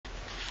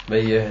من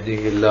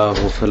يهده الله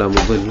فلا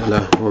مضل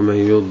له ومن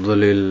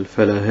يضلل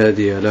فلا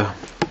هادي له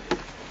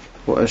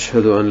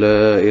وأشهد أن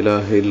لا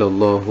إله إلا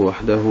الله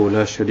وحده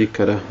لا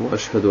شريك له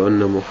وأشهد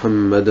أن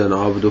محمدا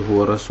عبده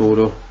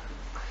ورسوله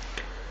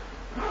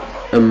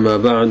أما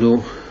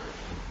بعد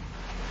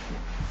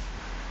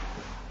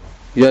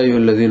يا أيها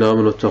الذين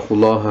آمنوا اتقوا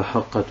الله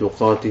حق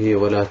تقاته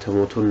ولا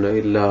تموتن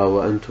إلا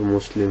وأنتم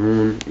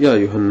مسلمون يا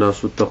أيها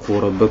الناس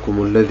اتقوا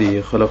ربكم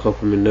الذي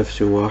خلقكم من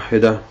نفس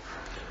واحدة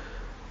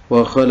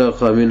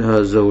وخلق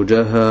منها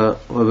زوجها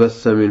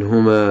وبث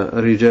منهما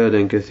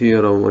رجالا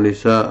كثيرا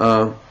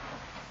ونساء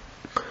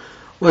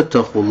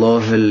واتقوا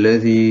الله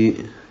الذي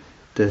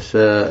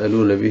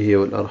تساءلون به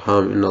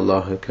والأرحام إن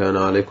الله كان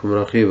عليكم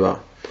رقيبا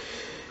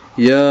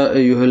يا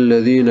أيها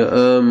الذين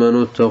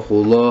آمنوا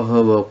اتقوا الله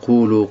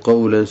وقولوا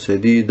قولا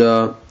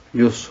سديدا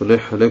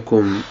يصلح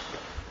لكم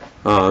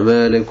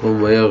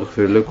أعمالكم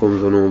ويغفر لكم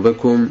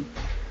ذنوبكم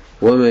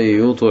ومن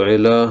يطع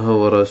الله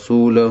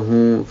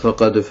ورسوله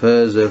فقد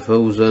فاز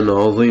فوزا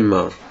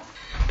عظيما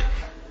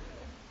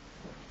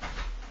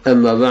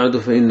أما بعد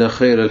فإن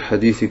خير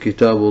الحديث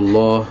كتاب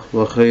الله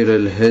وخير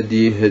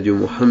الهدي هدي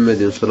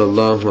محمد صلى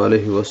الله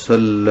عليه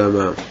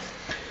وسلم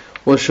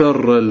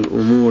وشر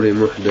الأمور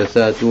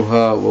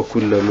محدثاتها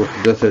وكل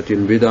محدثة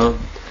بدعة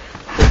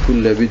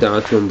وكل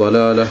بدعة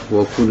ضلالة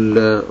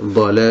وكل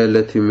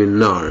ضلالة من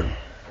نار.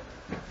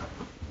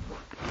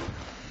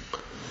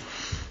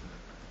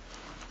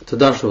 Të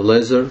dashur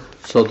vëllezër,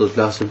 sot do të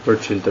flasim për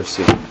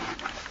ciltersi.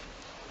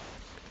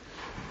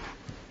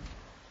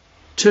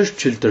 Ç'është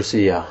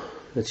ciltersia,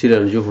 e cila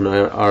në gjuhën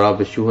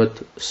arabe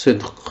quhet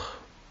sidq.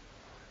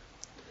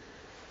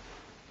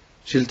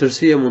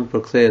 Ciltersia mund të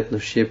përkthehet në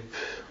shqip,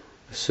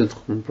 sidq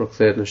mund të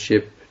përkthehet në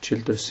shqip,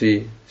 ciltersi,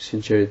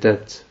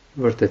 sinqeritet,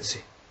 vërtetësi.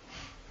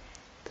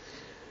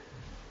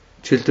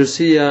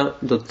 Ciltersia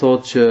do të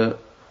thotë që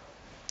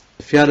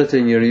fjalët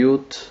e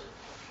njeriut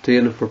të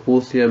jenë në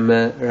përputhje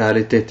me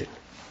realitetin.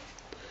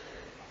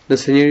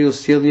 Nëse njeriu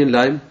sjell një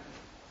lajm,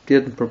 të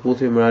jetë në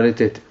përputhje me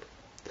realitetin.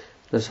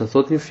 Nëse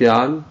thot një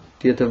fjalë,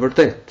 të jetë e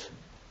vërtetë.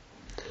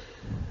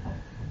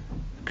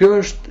 Kjo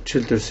është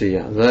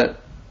ciltersia dhe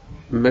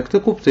me këtë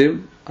kuptim,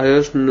 ajo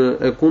është në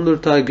e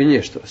kundërta e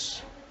gënjeshtrës.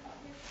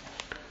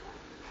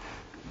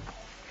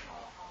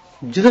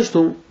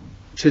 Gjithashtu,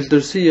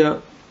 ciltersia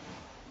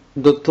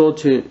do të thotë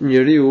që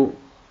njeriu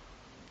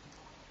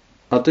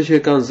atë që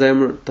e ka në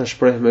zemër ta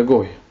shpreh me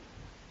gojë.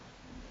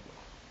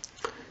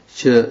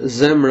 Që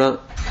zemra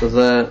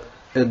dhe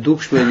e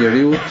dukshme e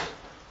njeriut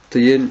të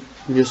jenë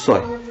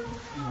njësoj.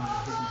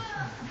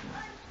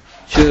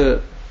 Që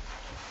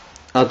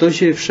ato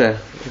që i fsheh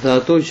dhe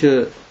ato që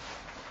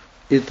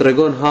i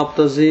tregon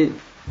haptazi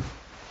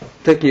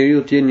tek njeriu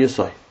të jenë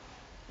njësoj.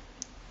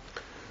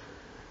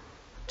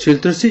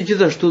 Ciltersi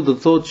gjithashtu do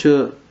të thotë që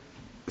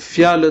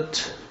fjalët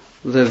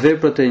dhe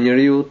veprat e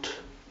njeriut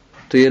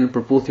të jenë në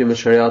përputhje me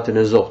shariatin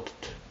e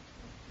Zotit.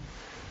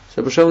 Se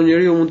për shembull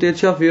njeriu mund të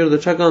jetë qafir dhe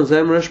çka ka në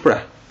zemër e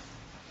shpreh.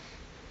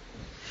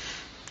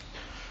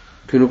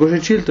 Ky nuk është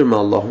i ciltër me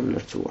Allahun e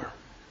lartësuar.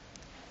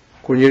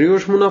 Kur njeriu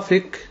është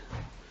munafik,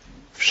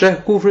 fsheh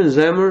kufrin në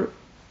zemër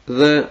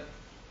dhe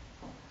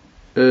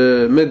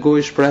me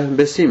gojë shpreh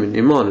besimin,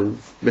 imanin,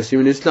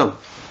 besimin islam.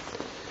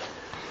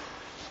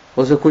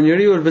 Ose kur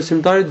njeriu është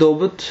besimtar i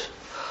dobët,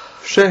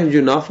 fsheh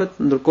gjunafet,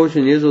 ndërkohë që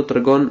njeriu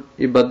tregon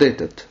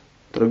ibadetet,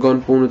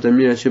 tregon punët e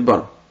mira që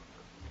bën.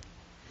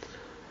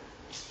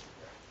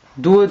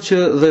 Duhet që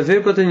dhe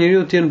veprat e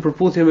njeriu të jenë në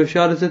përputhje me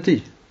fjalët e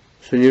tij.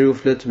 Se njeriu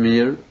flet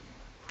mirë,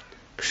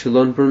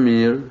 këshillon për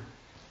mirë,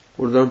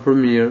 urdhon për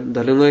mirë,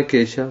 ndalon nga e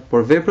keqja,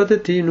 por veprat e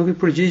tij nuk i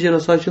përgjigjen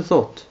asaj që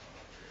thot.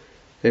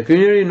 E ky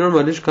njeri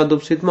normalisht ka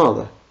dobësi të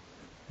madhe.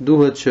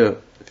 Duhet që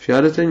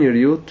fjalët e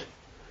njeriu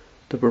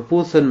të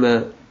përputhen me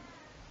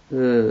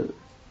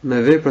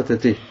veprat e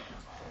tij.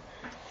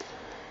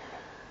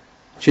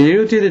 Që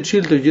njeriu të jetë i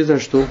ciltër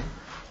gjithashtu,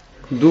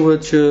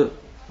 duhet që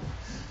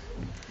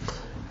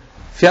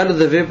fjalët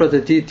dhe veprat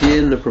e tij të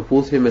jenë në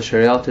përputhje me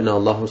shariatin e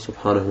Allahut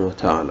subhanahu wa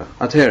taala.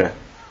 Atëherë,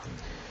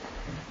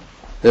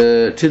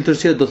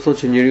 ciltersia do të thotë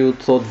që njeriu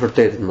të thotë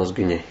vërtetën, mos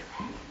gënjej.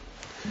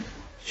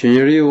 Që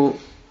njeriu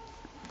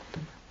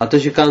atë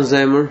që ka në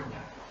zemër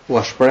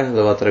ua shpreh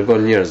dhe ua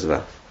tregon njerëzve.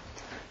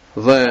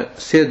 Dhe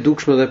si e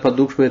dukshme dhe pa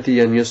dukshme e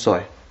tij janë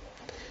njësoj.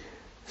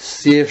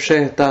 Si e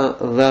fshehta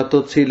dhe ato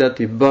të cilat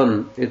i bën,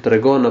 i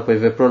tregon apo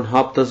i vepron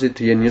haptazi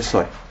të jenë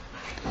njësoj.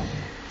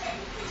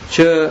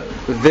 Që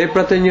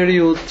veprat e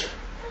njeriut,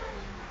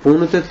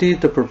 punët e tij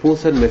të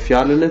përputhen me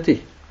fjalën e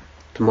tij,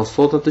 të mos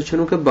thotë atë që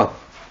nuk e bën.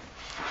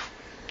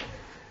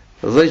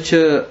 Dhe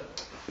që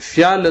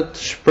fjalët,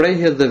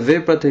 shprehjet dhe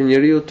veprat e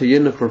njeriu të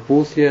jenë në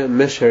përputhje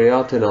me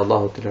shariatin e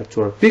Allahut të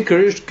lartësuar.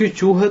 Pikërisht ky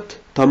quhet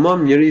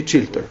tamam njeri i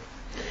ciltër.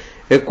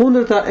 E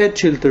kundërta e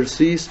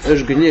ciltërsisë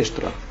është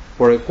gënjeshtra,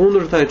 por e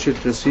kundërta e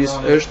ciltërsisë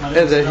është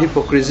edhe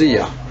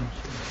hipokrizia.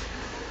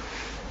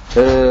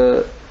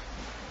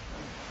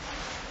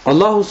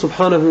 Allahu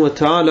subhanahu wa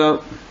taala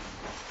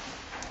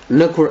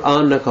në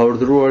Kur'an na ka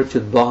urdhëruar që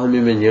të bëhemi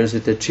me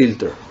njerëzit e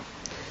ciltër.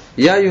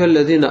 Ja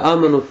ayyuhalladhina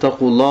amanu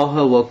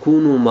taqullaha wa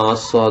kunu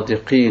ma'as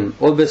sadiqin.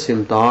 O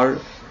besimtar,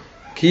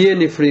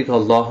 kjeni frikë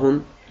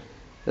Allahun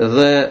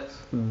dhe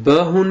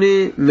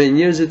bëhuni me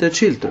njerëzit e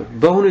çiltër.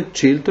 Bëhuni të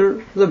çiltër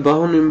dhe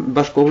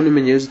bashkohuni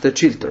me njerëzit e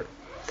çiltër.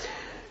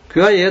 Ky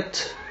ajet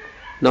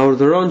na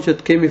urdhëron që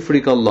të kemi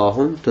frikë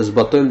Allahun, të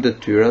zbatojmë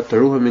detyrat, të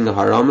ruhemi nga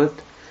haramet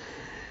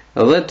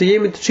dhe të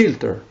jemi të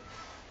çiltër.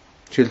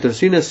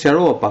 Ciltersinë e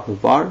sqarova pak më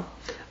parë,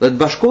 dhe të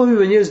bashkohemi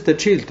me njerëzit e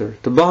çiltër,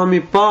 të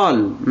bëhemi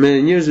palë me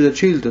njerëzit e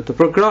çiltër, të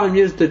përkrahemi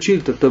njerëzit e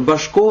çiltër, të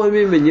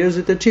bashkohemi me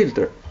njerëzit e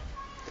çiltër.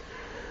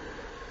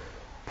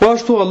 Po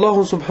ashtu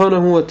Allahu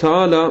subhanahu wa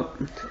ta'ala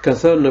ka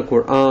thënë në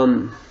Kur'an: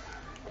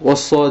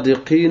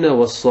 "Was-sadiqina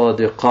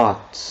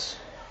was-sadiqat",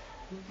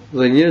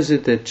 dhe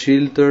njerëzit e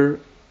çiltër,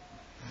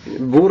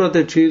 burrat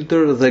e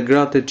çiltër dhe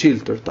gratë e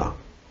çiltërta.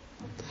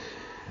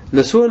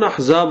 Në surën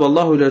Ahzab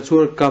Allahu i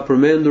lartësuar ka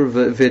përmendur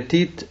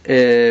vetit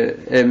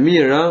e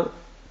mira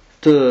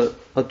të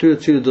atyre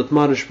të cilët do të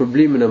marrin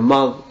shpërblimin e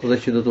madh dhe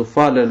që do të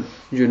falen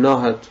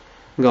gjunahet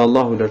nga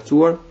Allahu i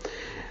lartësuar.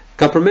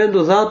 Ka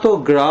përmendur dhe ato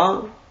gra,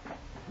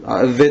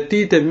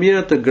 vetit e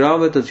mira të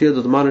grave të cilët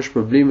do të marrin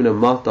shpërblimin e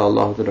madh të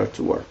Allahut të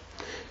lartësuar.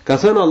 Ka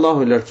thënë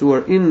Allahu i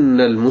lartësuar: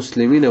 "Innal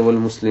muslimina wal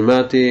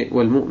muslimati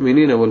wal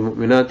mu'minina wal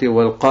mu'minati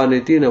wal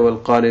qanitina wal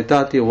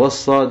qanitati was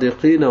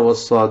sadiqina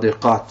was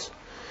sadiqat."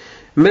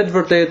 Me të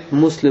vërtet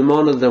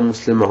muslimanët dhe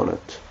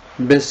muslimanet,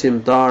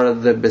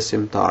 besimtarët dhe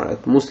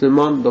besimtaret.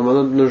 Musliman do më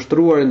thënë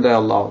nështruar ndaj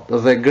Allahut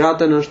dhe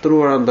gratë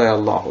nështruar ndaj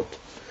Allahut.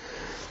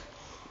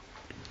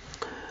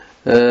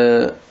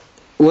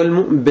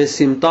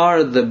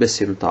 Besimtarët dhe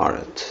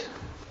besimtaret,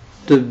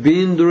 të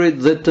bindurit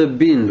dhe të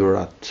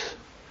bindurat,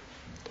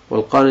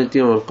 wal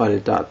qanitin wal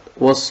qanitat,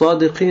 was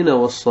sadiqina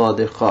was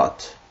sadiqat,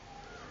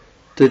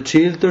 të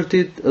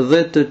çiltërtit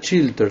dhe të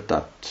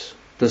çiltërtat,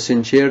 të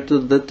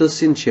sinqertët dhe të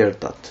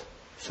sinqertat.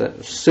 Se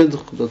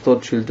sidq do të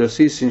thotë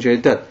ciltersi,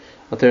 sinqeritet.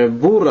 Atëherë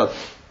burrat,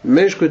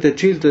 meshkujt e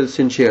çiltër të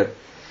sinqert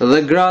dhe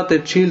gratë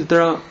e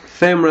çiltra,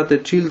 femrat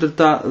e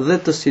çiltërta dhe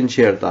të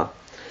sinqerta.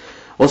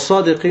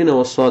 Was-sadiqina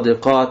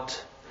was-sadiqat,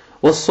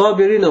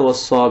 was-sabirina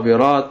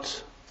was-sabirat,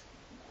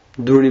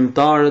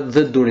 durimtarët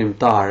dhe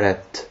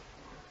durimtaret.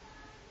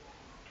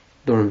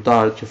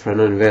 Durimtarët që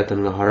frenojnë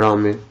veten nga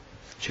harami,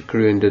 që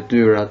kryejnë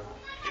detyrat,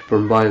 që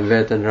përmbajnë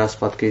veten në rast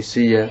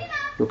fatkeqësie,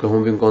 nuk e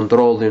humbin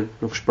kontrollin,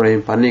 nuk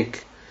shprehin panik,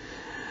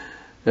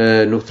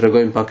 nuk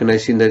tregojnë pa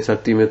kënaqësi ndaj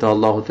caktimit të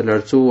Allahut të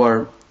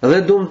lartësuar, dhe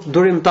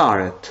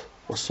durimtaret,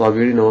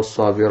 was-sabirina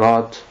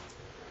was-sabirat,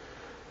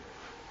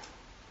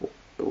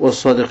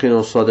 was-sadiqina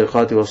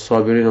was-sadiqati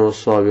was-sabirina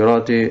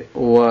was-sabirati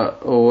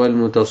wal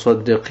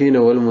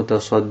mutasaddiqina wal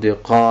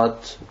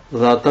mutasaddiqat,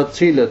 dhe ata të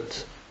cilët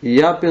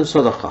japin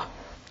sadaka,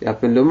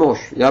 japin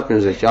lëmosh,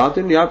 japin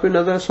zakatin, japin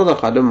edhe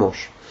sadaka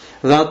lëmosh.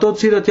 Dhe ato të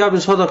cilët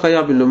japin sadaka,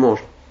 japin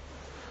lëmosh.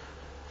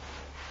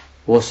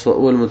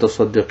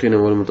 والمتصدقين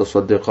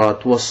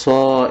والمتصدقات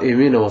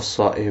والصائمين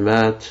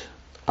والصائمات,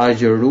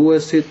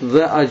 agjëruesit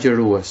dhe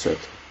agjërueset,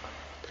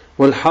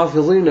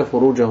 والحافظين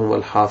فروجهم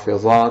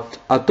والحافظات,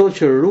 ato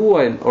që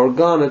ruajnë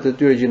organet e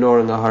tyre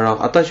gjinore nga haram,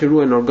 ata që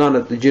ruajnë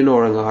organet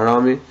gjinore nga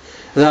harami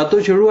dhe ato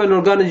që ruajnë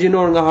organet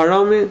gjinore nga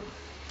harami,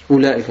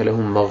 ulaika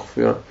lahum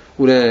maghfira,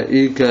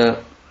 ulaika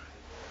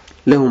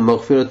lahum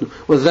maghfiratun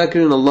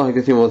wadh-dhakirina Allaha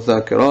kathiran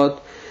wadh-dhakirat,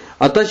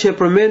 ata që e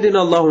përmendin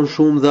Allahun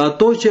shumë dhe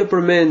ato që e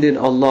përmendin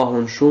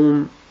Allahun shumë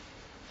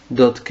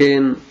do të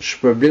kenë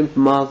shpërblim të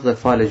madh dhe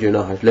falë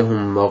gjunahet.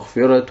 Lahum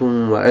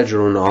maghfiratun wa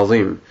ajrun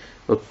azim.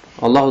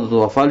 Allahu do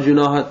t'u falë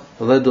gjunahet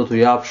dhe do t'u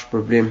jap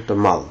shpërblim të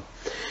madh.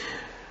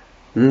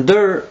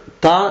 Ndër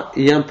ta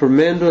janë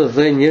përmendur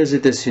dhe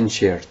njerëzit e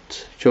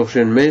sinqert,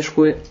 qofshin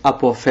meshkuj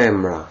apo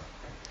femra.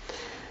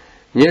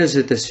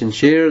 Njerëzit e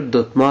sinqert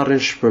do të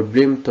marrin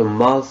shpërblim të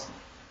madh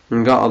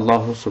nga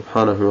Allahu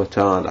subhanahu wa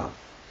ta'ala.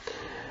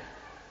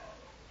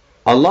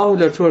 Allahu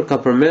lartësuar ka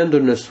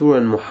përmendur në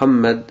surën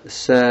Muhammed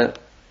se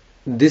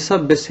disa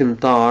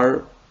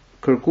besimtar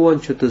kërkuan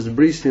që të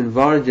zbrisin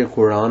vargje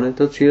Kurane,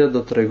 të cilat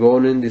do të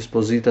tregonin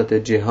dispozitat e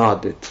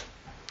xhihadit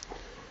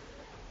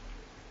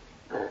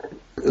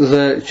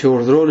dhe që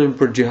urdhëronin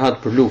për xhihad,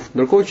 për luftë,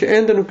 ndërkohë që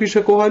ende nuk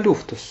ishte koha e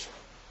luftës.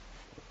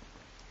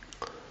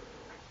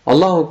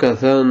 Allahu ka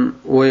thënë: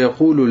 "Wa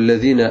yaqulu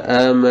alladhina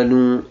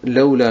amanu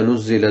laula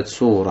nuzilat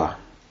sura",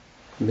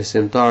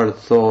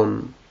 besimtarët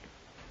thonë,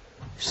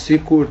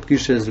 sikur të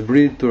kishte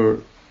zbritur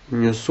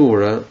një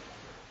sure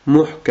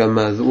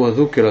muhkama wa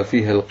dhukira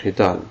fiha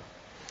al-qital.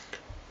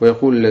 Wa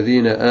yaqulu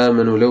alladhina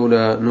amanu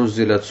laula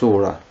nuzilat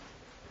sura,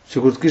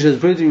 sikur të kishte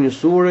zbritur një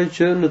sure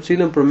që në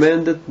cilën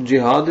përmendet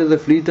xhihadi dhe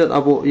flitet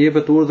apo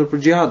jepet urdhër për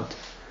xhihad.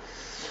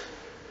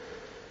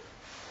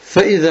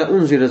 فإذا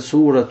أنزلت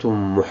سورة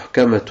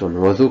محكمة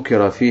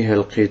وذكر فيها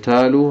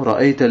القتال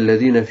رأيت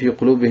الذين في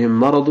قلوبهم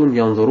مرض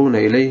ينظرون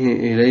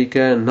إليك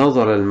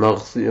نظر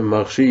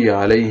المغشي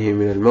عليه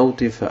من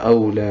الموت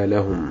فأولى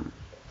لهم.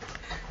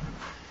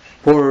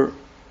 Por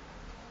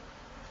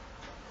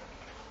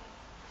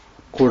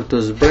kur të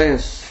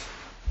zbres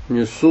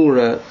një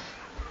sure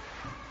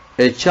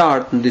e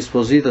qartë në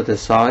dispozitat e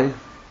saj,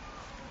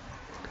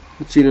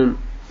 në cilën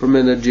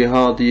përmendet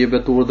xhihadi,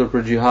 jepet urdhër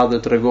për xhihad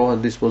dhe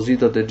tregohen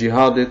dispozitat e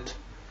xhihadit.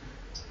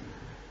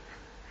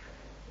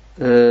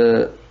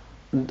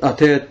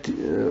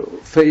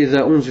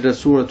 فإذا أنزلت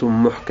سورة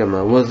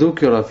محكمة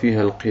وذكر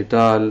فيها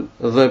القتال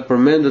dhe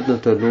përmendet në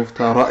të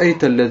lufta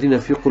رأيت الذين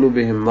في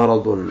قلوبهم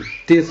مرض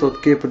ti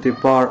thot ke për t'i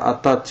par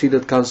ata të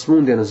cilët kanë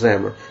smundje në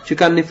zemër, që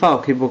kanë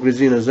nifak,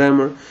 hipokrizi në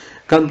zemër,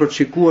 kanë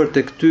përçikuar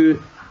tek ty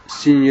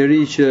si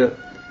njëri që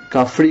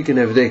ka frikën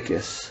e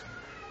vdekjes,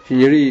 si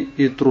njëri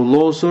i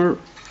trullosur,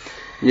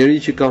 njëri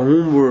që ka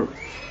humbur,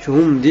 që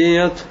humb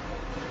ndjenjat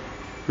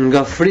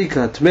nga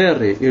frika,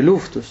 tmerri i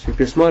luftës, i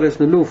pjesëmarrjes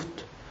në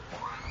luftë,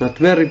 nga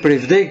tmerri prej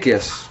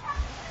vdekjes.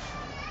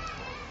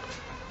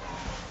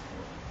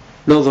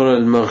 نظر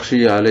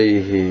المغشي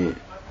عليه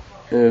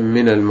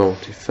من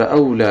الموت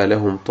فأولى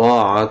لهم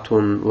طاعة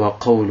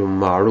وقول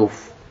معروف.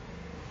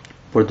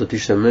 Por do të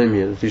ishte më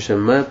mirë, do të ishte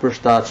më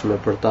përshtatshme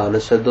për ta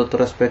nëse do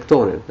të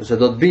respektonin, nëse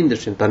do të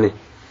bindeshin tani.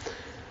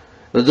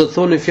 Dhe do të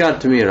thonin fjalë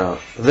të mira.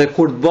 Dhe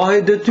kur të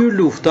bëhej detyrë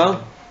lufta,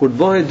 kur të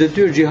bëhej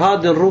detyrë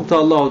xhihad në rrugt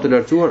të Allahut të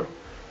lartësuar,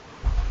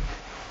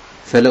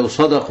 فلو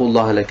صدقوا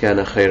الله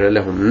لكان خيرا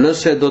لهم.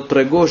 Nëse do të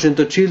tregoshin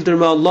të çiltër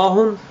me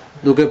Allahun,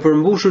 duke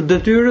përmbushur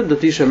detyrën, do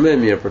të ishte më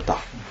mirë për ta.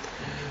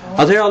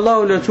 Atëherë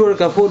Allahu lartësuar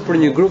ka folur për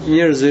një grup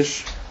njerëzish,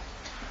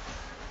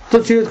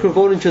 të cilët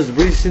kërkonin që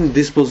zbrisin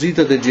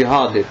dispozitat e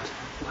xhihadit,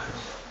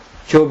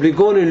 që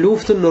obligonin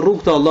luftën në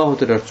rrugt të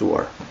Allahut të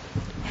lartësuar.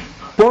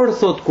 Por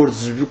thot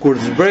kur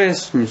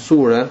zbres një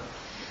sure,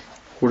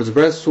 kur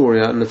zbres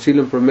surja në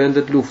cilën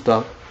përmendet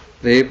lufta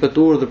dhe jepet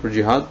urdhër për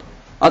xhihad,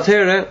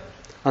 atëherë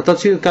ata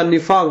që kanë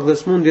nifak dhe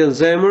smundje në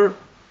zemër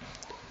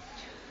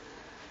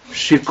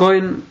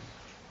shikojnë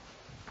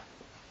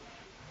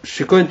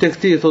tek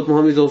ti, thot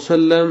Muhamedi sallallahu alaihi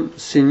wasallam,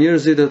 si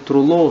njerëzit e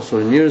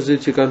trullosur, njerëzit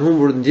që kanë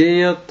humbur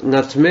ndjenjat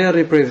nga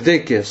tmerri prej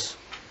vdekjes.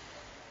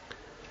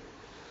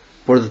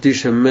 Por do të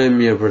ishte më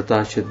mirë për ta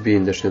që të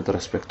bindeshin të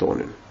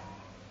respektonin.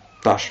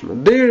 Tashmë,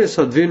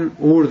 derisa të vinë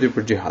urdhri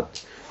për xhihad.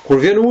 Kur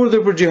vjen urdhri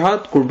për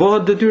xhihad, kur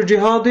bëhet detyrë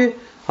xhihadi,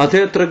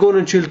 atëherë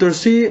tregonin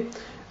ciltërsi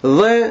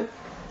dhe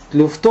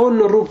lufton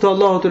në rrugt të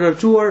Allahut të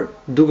lartësuar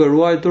duke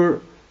ruajtur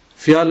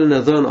fjalën e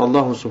dhënë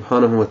Allahu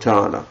subhanahu wa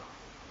taala.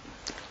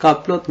 Ka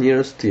plot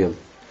njerëz të tillë.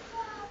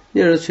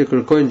 Njerëz që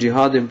kërkojnë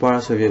xhihadin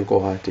para se vjen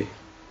koha e tij.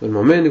 Në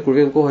momentin kur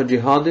vjen koha e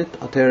xhihadit,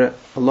 atëherë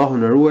Allahu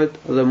na ruajt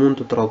dhe mund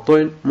të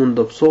tradhtojnë, mund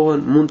të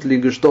dobësohen, mund të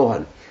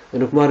ligështohen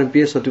dhe nuk marrin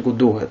pjesë aty ku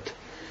duhet.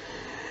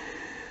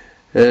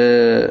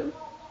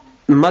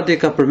 Madje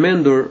ka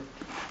përmendur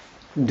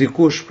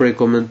dikush prej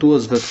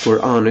komentuesve të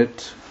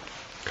Kuranit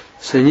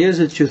se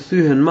njerëzit që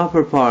thyhen më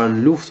përpara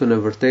në luftën e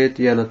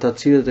vërtetë janë ata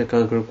të cilët e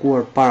kanë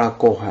kërkuar para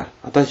kohe,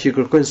 ata që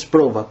kërkojnë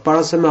sprovat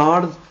para se me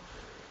ardh,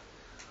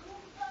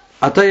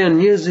 ata janë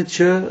njerëzit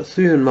që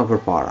thyhen më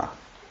përpara.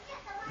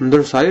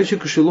 Ndërsa ajo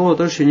që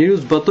këshillohet është që njeriu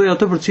zbatojë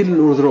atë për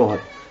cilën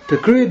urdhërohet,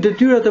 të kryejë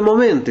detyrat e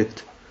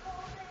momentit,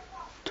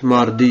 të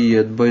marrë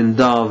dije, të bëjë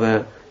ndave,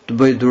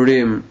 të bëjë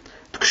durim,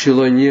 të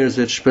këshillojë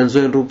njerëzit, të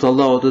shpenzojnë rrugt të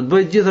Allahut, të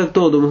bëjë gjitha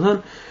këto,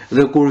 domethënë,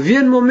 dhe kur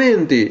vjen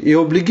momenti i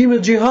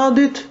obligimit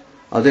xhihadit,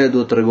 atë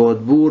duhet të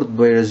tregohet burr, të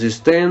bëjë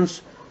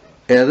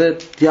rezistencë edhe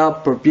të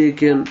jap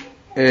përpjekjen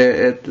e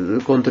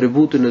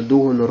kontributin e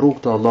duhur në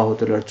rrugt të Allahut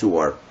të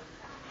lartësuar.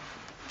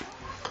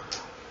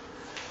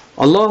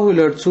 Allahu i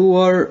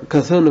lartësuar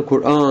ka thënë në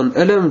Kur'an: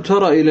 "Alam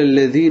tara ila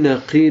alladhina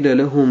qila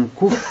lahum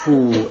kuffu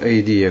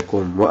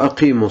aydiyakum wa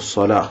aqimus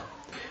salah."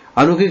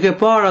 A nuk i ke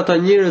parë ata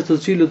njerëz të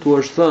cilët u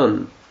është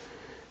thënë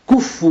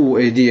kuffu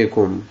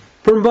aydiyakum,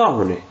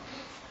 përmbahuni,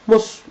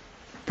 mos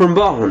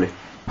përmbahuni.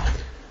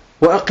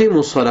 Wa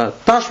aqimus salat,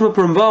 tashmë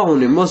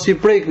përmbahuni, mos i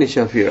prekni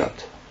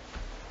qafirat,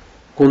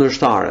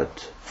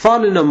 kundërshtarët,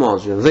 falni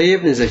namazin dhe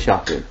jepni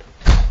zakatin.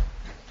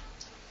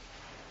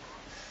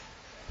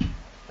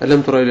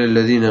 Alam tara ila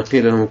alladhina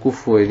qila lahum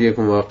kuffu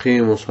aydiyakum wa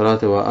aqimus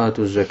salata wa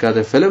atuz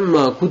zakata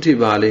falamma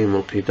kutiba alayhim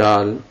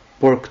alqital.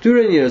 Por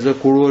këtyre njerëzve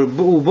kur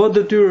u bë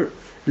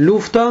detyrë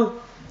lufta,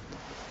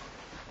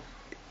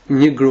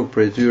 një grup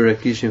prej tyre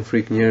kishin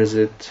frikë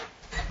njerëzit,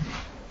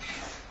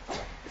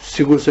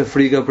 sigur se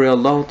frika prej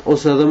Allahut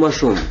ose edhe më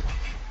shumë.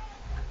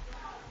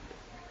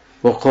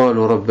 Wa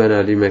qalu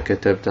rabbana lima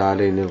katabta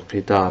alayna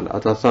alqital.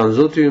 Ata thanë,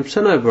 Zoti ynë,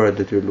 pse na e bëre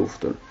detyrë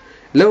luftën?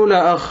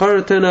 Laula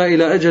akhartana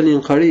ila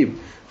ajalin qarib.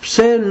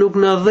 Pse nuk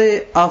na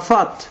dhe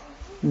afat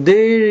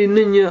deri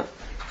në një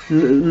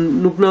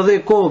nuk na dhe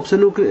kohë, pse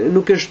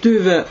nuk e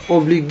shtyve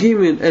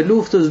obligimin e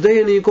luftës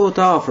deri në një kohë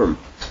të afërm.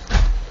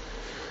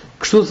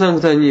 Kështu thanë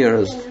këta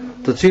njerëz,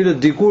 të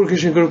cilët dikur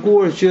kishin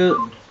kërkuar që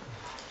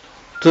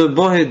të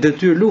bëhej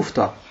detyrë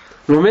lufta.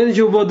 Në momentin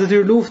që u bë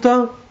detyrë lufta,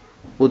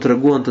 u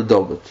treguan të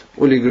dobët,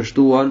 u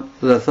ligështuan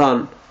dhe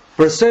thanë,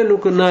 pse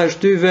nuk na e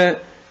shtyve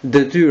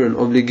detyrën,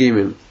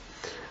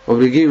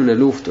 obligimin e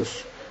luftës.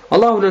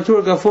 Allahu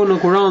natyre ka folur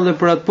në Kur'an dhe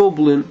për atë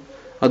popullin,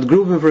 atë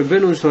grupin për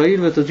Benu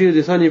Israilëve, të cilët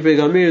i thanë një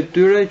pejgamberit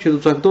tyre që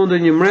të caktonte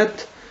një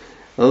mret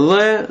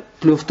dhe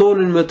të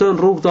luftonin me të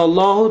në rrugt të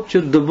Allahut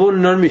që të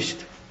dëbonin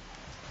armiqt.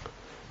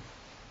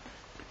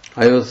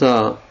 Ajo tha,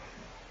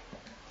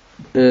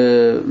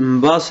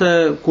 mbase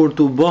kur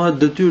t'u bëhet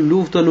detyrë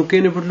lufta nuk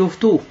keni për të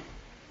luftu.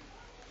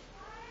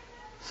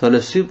 Tha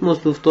ne si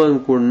mos luftojmë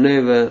kur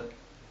neve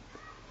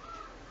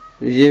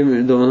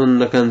jemi, domethënë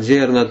na kanë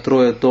nxjerr nga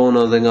trojet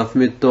tona dhe nga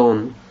fëmijët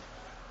tonë.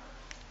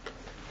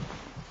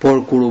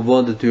 Por kur u bë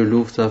detyrë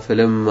lufta,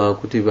 falamma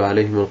kutiba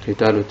alehim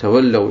alqitalu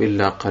tawallaw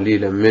illa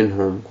qalilan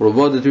minhum. Kur u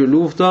bë detyrë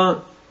lufta,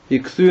 i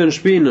kthyen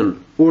shpinën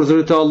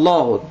urdhrit të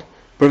Allahut,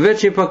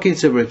 përveç një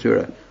pakicë për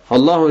tyre.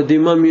 Allahu e di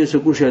më mirë se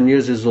kush janë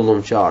njerëzit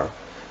zullumçar.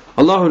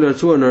 Allahu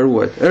lartësuar na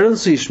ruajt. E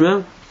rëndësishme,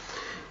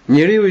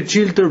 njeriu i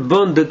çiltër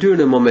bën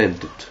detyrën e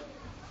momentit.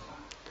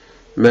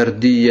 Merr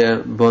dije,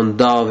 bën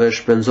dave,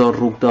 shpenzon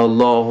rrugët e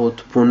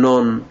Allahut,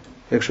 punon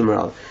e kështu me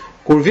radhë.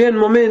 Kur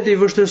vjen momenti i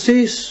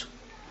vështirësisë,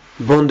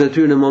 bën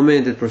detyrën e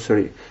momentit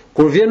përsëri.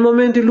 Kur vjen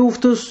momenti i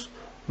luftës,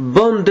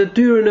 bën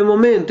detyrën e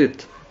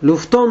momentit.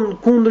 Lufton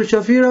kundër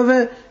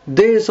qafirave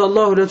derisa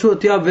Allahu lartësuar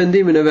t'i jap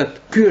vendimin e vet.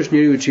 Ky është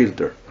njeriu i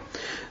çiltër.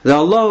 Dhe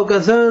Allahu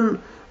ka thënë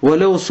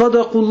walau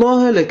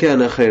sadaqullaha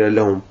lakana khayran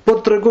lahum. Po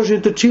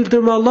tregoshin të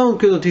çiltër me Allahun,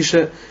 kjo do të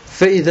ishte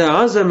fa idha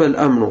azama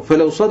al-amru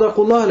falau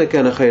sadaqullaha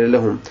lakana khayran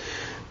lahum.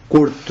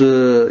 Kur të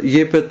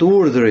jepet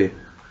urdhri,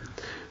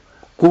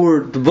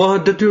 kur të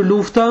bëhet detyrë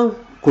lufta,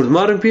 kur të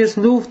marrin pjesë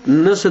në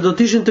luftë, nëse do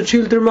të ishin të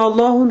çiltër me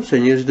Allahun,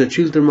 se njerëzit të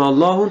çiltër me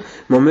Allahun,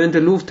 në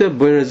momente lufte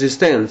bëjnë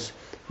rezistencë,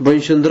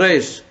 bëjnë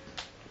qëndresë,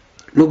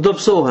 nuk do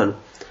psohen.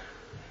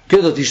 Kjo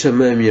do të ishte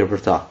më e mirë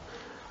për ta.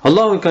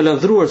 Allahu i ka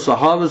lavdruar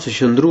sahabët se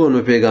qëndruan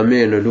me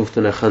pejgamberin në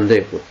luftën e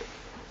Khandekut.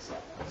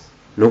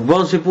 Nuk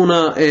bën si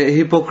puna e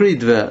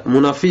hipokritëve,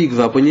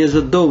 munafikëve apo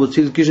njerëzve të dobët,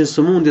 që kishin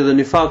sëmundje dhe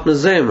nifak në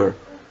zemër.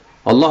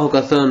 Allahu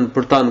ka thënë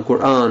për ta në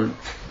Kur'an: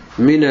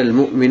 "Minal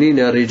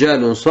mu'minina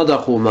rijalun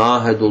sadaqu ma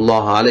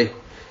ahadullah alayh,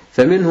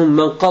 faminhum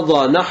man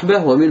qada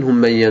nahbahu wa minhum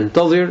man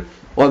yantazir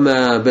wa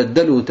ma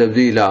badalu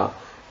tabdila."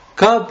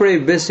 Ka prej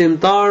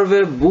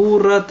besimtarëve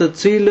burra të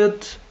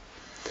cilët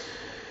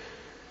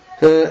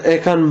e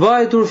kanë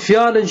mbajtur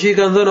fjalën që i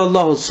kanë dhënë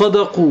Allahut,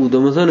 sadaqu,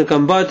 domethënë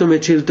kanë mbajtur me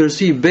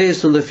çiltërsi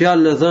besën dhe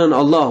fjalën e dhënë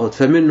Allahut,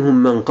 faminhum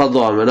man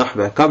qada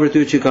nahbahu. Ka prej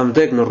tyre që kanë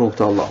vdekur në rrugt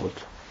të Allahut.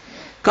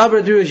 Ka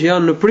prej tyre që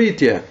janë në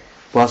pritje,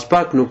 po as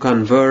pak nuk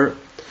kanë bërë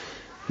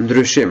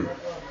ndryshim.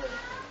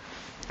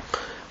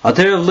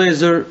 Atëherë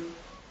vëllezër,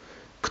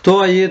 këto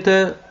ajete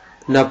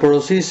na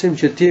porosisin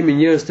që të jemi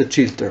njerëz të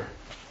çiltër.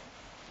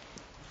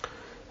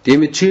 Të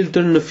jemi të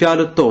çiltër në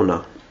fjalët tona,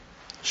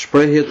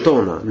 shprehjet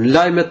tona, në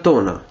lajmet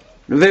tona,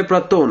 në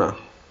veprat tona.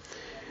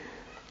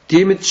 Të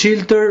jemi të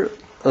çiltër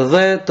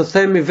dhe të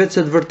themi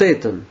vetë të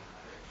vërtetën.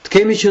 Të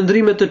kemi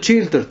qëndrime të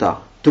çiltërta,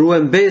 të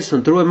ruajmë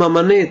besën, të ruajmë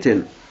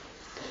amanetin.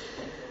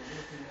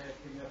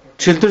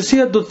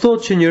 Ciltersia do të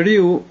thotë që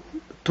njeriu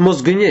të mos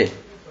gënjej,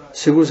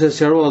 sigur se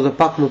sqarova edhe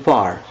pak më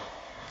parë.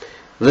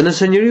 Dhe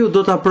nëse njeriu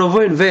do ta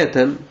provojë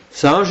veten,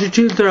 se është i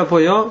çiltër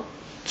apo jo,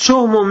 të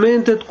shoh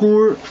momentet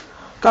kur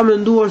ka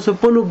menduar se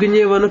po nuk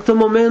gënjeva në këtë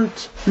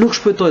moment, nuk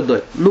shpëtoj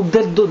dot, nuk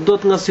del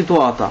dot nga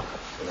situata.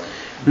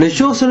 Në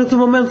qoftë se në këtë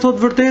moment thot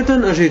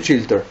vërtetën, është i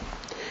çiltër.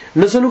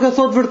 Nëse nuk e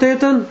thot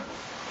vërtetën,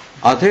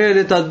 atëherë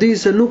le ta di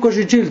se nuk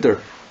është i çiltër,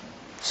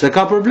 se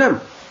ka problem.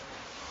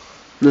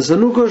 Nëse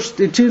nuk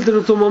është i çiltër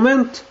në këtë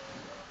moment,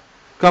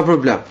 ka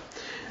problem.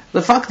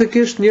 Dhe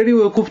faktikisht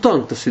njeriu e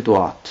kupton këtë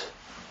situatë.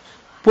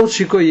 Po të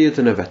shikoj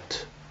jetën e vet.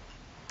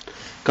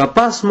 Ka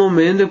pas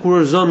momente kur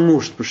është zonë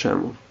ngushtë për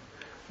shembull.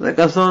 Dhe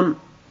ka thonë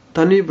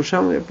tani për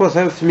shembull, po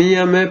them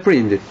fëmia me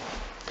prindit.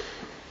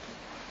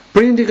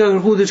 Prindi ka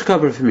kërkuar diçka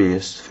për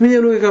fëmijës. Fëmia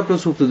nuk e ka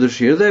plotësuar këtë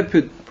dëshirë dhe e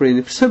pyet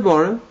prindin, "Pse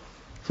bëre?"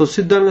 Thotë,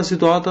 "Si dal nga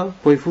situata?"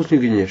 Po i fus një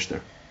gënjeshtër.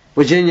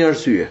 Po gjen një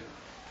arsye.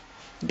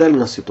 Dal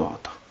nga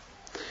situata.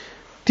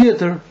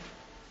 Tjetër,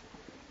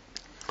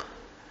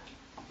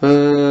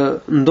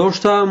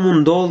 ndoshta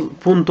mund ndodh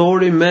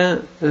punëtori me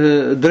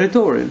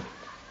drejtorin.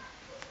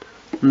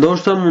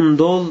 Ndoshta mund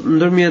ndodh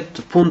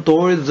ndërmjet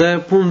punëtorit dhe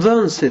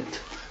punëdhënësit.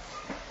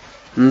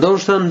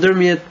 Ndoshta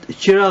ndërmjet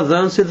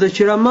qiradhënësit dhe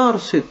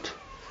qiramarrësit.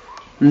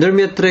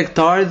 Ndërmjet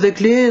tregtarit dhe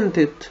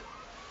klientit.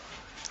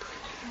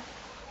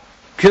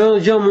 Kjo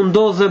gjë mund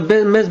ndodh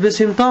dhe mes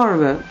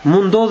besimtarëve,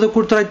 mund ndodh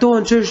kur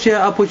trajtohen çështje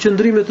apo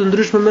qëndrime të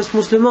ndryshme mes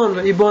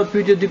muslimanëve. I bëhet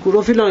pyetje dikur,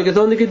 "O filan, ke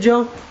thënë këtë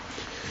gjë?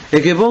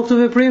 E ke bën këtë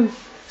veprim?"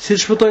 Si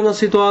shpëtoj nga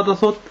situata,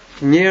 thot,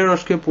 "Një herë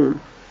është kjo punë.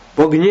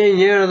 Po gënjej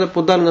një herë dhe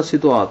po dal nga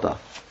situata."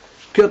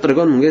 Kjo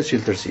tregon mungesë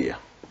ciltersie.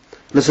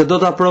 Nëse do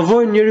ta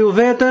provojnë njeriu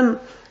veten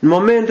në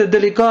momente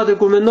delikate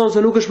kur mendon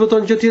se nuk e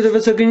shpëton gjë tjetër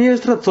veç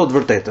gënjeshtrat, thot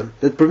vërtetën,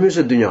 dhe të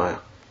përmirëset dynjaja.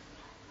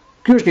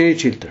 Ky është njeriu i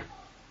çiltër.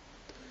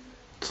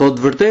 Thot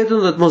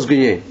vërtetën dhe të mos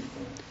gënjej.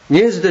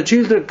 Njerëzit e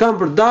çiltër kanë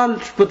për dalë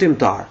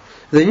shpëtimtar.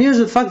 Dhe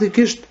njerëzit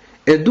faktikisht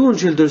e duan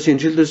ciltersinë.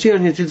 Ciltersia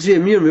është një cilësi e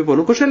mirë, po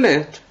nuk është e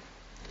lehtë.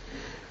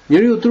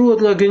 Njeriu truhet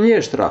nga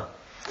gënjeshtra.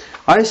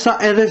 Ai sa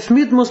edhe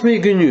fëmit mos me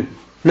i gënjy.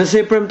 Nëse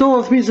i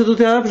premtova fëmijët se do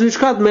t'i japësh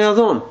diçka me ia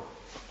dhon.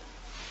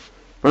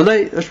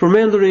 Prandaj është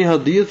përmendur në një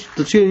hadith,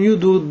 të cilin ju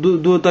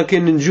duhet ta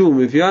keni në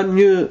gjumë, fjalë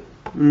një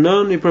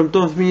nën i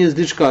premton fëmijës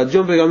diçka,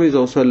 dëgjon pejgamberi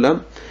sallallahu alajhi wasallam,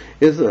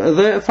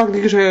 dhe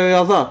faktikisht ajo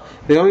ja dha.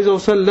 Pejgamberi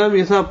sallallahu alajhi wasallam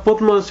i tha, "Po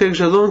të mos e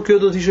kishe dhënë, kjo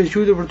do të ishte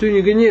quajtur për ty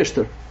një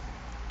gënjeshtër."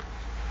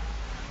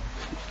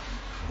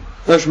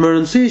 është më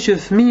rëndësi që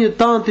fëmijët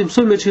tanë të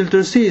mësojnë me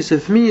ciltërsi, se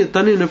fëmijët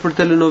tani nëpër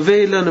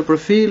telenovela, nëpër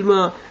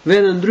filma,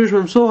 vende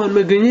ndryshme mësohen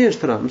me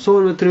gënjeshtra,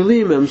 mësohen me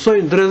trillime,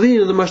 mësojnë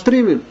dredhinë dhe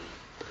mashtrimin.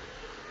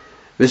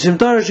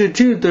 Besimtari është i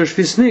ciltër, është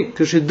fisnik,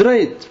 është i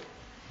drejtë,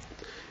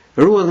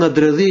 ruhet nga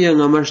dredhia,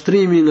 nga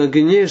mashtrimi, nga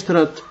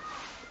gënjeshtrat,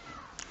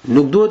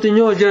 nuk duhet të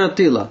njohë gjëra të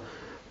tilla.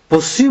 Po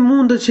si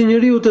mundet që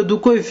njeriu të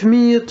edukojë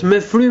fëmijët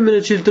me frymën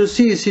e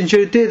ciltërsisë,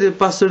 sinqeritetit,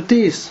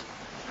 pastërtisë,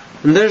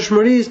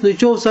 ndershmërisë, në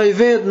qoftë se ai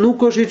vetë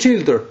nuk është i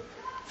ciltër,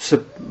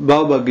 se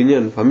baba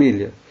gënjen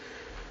familje,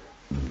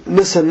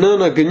 nëse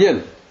nëna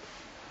gënjen,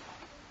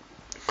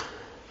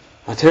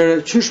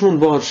 atëherë çish mund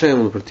bëhet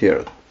shembull për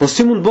tjerët? Po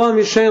si mund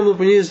bëhemi shembull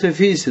për njerëzit e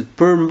fisit,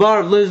 për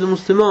mbar vëllezër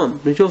musliman,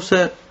 në qoftë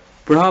se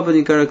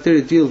përhapet një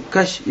karakter i tillë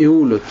kaq i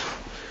ulët?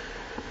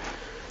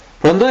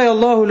 Prandaj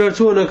Allahu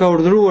lartësuar na ka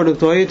urdhëruar në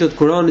këto ajete të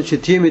Kuranit që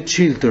të jemi të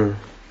ciltër.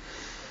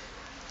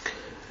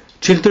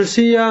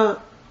 Ciltërsia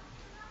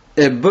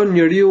e bën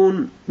njeriu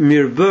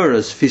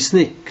mirëbërës,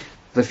 fisnik,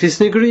 dhe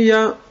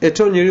fisnikëria e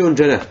çon njeriu në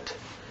xhenet.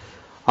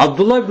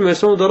 Abdullah ibn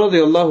Mas'ud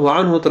radhiyallahu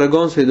anhu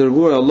tregon se i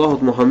dërguari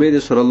Allahut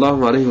Muhammedi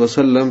sallallahu alaihi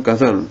wasallam ka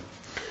thënë: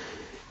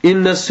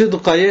 Inna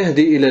as-sidqa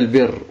yahdi ila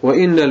al-birr, wa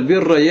inna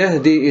al-birra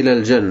yahdi ila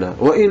al-janna,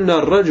 wa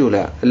inna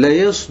ar-rajula la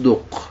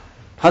yasduq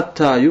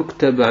hatta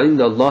yuktaba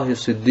 'inda Allahi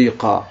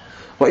siddiqa,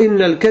 wa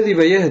inna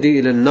al-kadhiba yahdi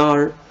ila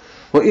an-nar,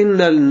 wa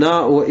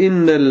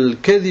inna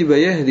al-kadhiba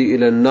yahdi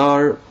ila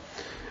an-nar,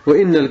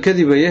 وإن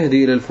الكذب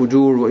يهدي إلى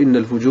الفجور وإن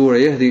الفجور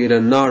يهدي إلى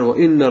النار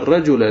وإن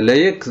الرجل لا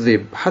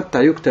يكذب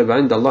حتى يكتب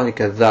عند الله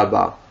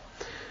كذابا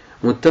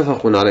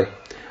متفق عليه.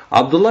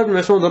 عبد الله بن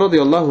مسعود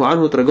رضي الله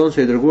عنه tregon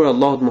se i dërguari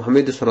Allahut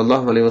Muhammedi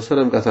sallallahu alaihi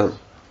wasallam ka thënë: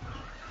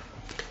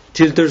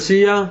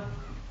 Ciltërsia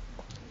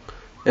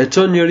e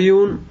çon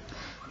njeriu,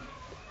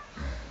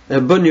 e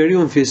bën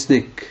njeriu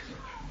fisnik.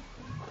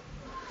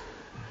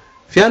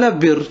 Fjala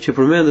birr që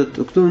përmendet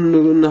këtu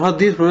në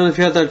hadith përmendet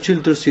fjala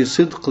ciltërsi,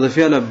 sidq, dhe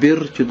fjala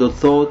birr që do të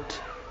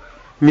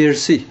thotë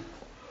mirësi.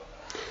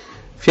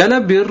 Fjala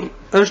birr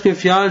është një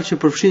fjalë që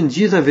përfshin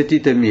gjitha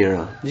vetitë e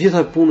mira,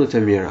 gjitha punët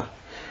e mira.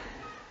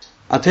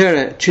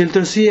 Atëherë,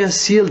 ciltërsia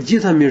sjell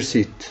gjitha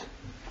mirësitë.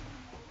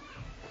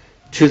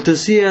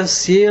 Ciltërsia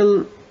sjell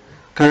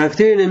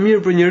karakterin e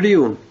mirë për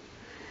njeriu.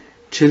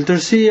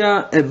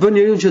 Ciltërsia e bën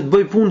njeriu që të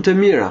bëjë punë të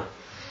mira.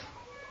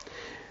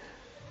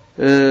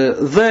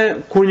 Dhe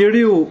kur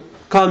njeriu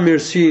ka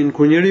mirësinë,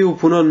 kur njeriu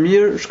punon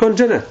mirë, shkon në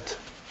xhenet.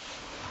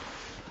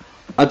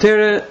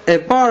 Atëherë e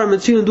para me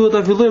cilën duhet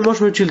ta fillojmë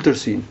është me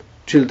ciltërsinë,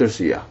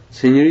 ciltërsia.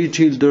 Se njeriu i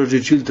ciltër është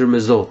i ciltër me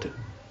Zotin.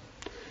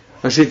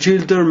 Është i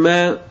ciltër me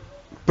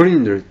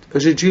prindrit,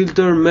 është i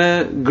ciltër me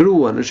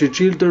gruan, është i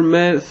ciltër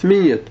me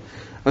fëmijët,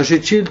 është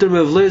i ciltër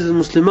me vëllezërit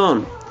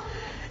musliman.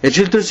 E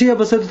ciltërsia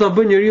pastaj do ta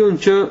bëjë njeriu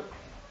që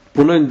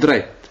punojnë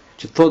drejt,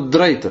 që thotë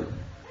drejtën,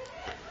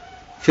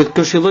 që të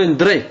këshillojnë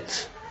drejt,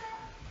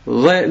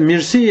 dhe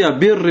mirësia,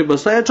 birri,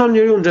 pastaj e çon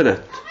njeriu në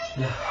xhenet.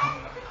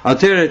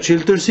 Atëherë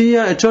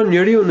ciltërsia e çon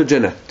njeriu në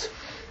xhenet.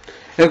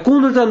 E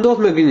kundërta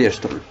ndodh me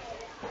gënjeshtrën.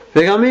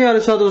 Pejgamberi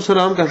alayhi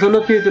wasallam ka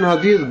thënë në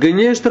hadith,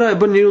 gënjeshtra e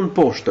bën njeriu në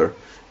poshtër.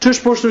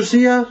 Ç'është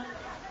poshtërsia?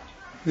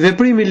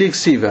 Veprimi i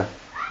ligësive.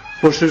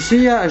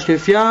 Poshtërsia është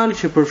një fjalë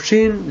që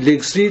përfshin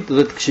ligësitë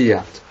dhe të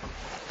këqijat.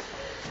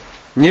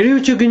 Njeriu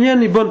që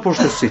gënjen i bën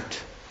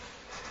poshtërsitë.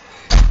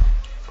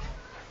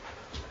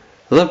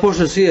 Dhe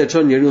poshtërsia e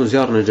çon njeriu në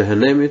zjarrin e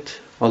xhehenemit,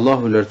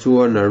 Allahu i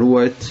lartësuar na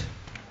ruajt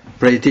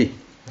prej tij.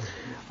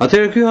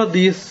 Atëherë ky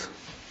hadith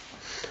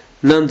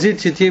na nxit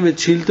që të jemi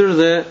të ciltër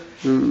dhe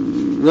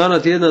nga ana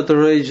tjetër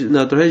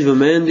na tërheq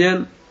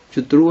vëmendjen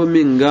që të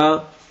ruhemi nga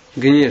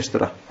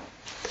gënjeshtra.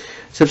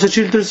 Sepse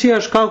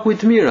ciltërsia është shkaku i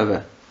të mirave.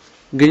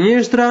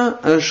 Gënjeshtra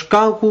është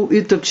shkaku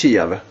i të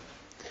këqijave.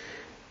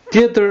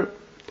 Tjetër,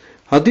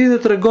 hadithi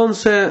tregon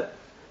se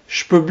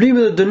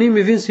shpërblimi dhe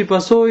dënimi vijnë si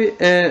pasojë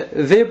e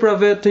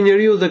veprave të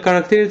njeriu dhe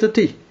karakterit të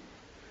tij.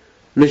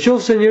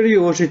 Nëse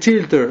njeriu është i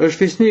ciltër, është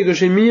fisnik,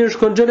 është i mirë,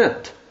 shkon në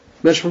xhenet.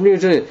 Me shpërblimin e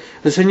xhenetit.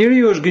 Nëse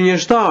njeriu është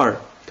gënjeshtar,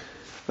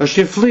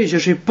 është i fllihq,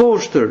 është i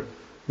poshtër,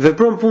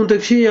 vepron punë të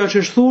këqija, është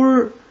i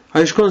shthurë,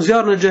 ai shkon në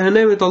zjarrin e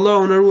xhehenemit,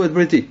 Allahu na ruaj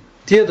prej tij.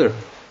 Tjetër,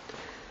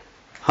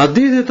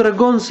 hadithi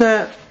tregon se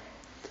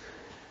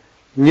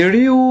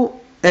njeriu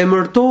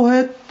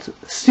emërtohet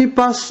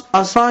sipas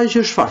asaj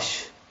që shfaq.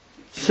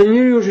 Se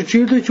njeriu është i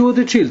ciltër, quhet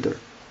i ciltër.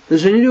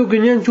 Nëse njeriu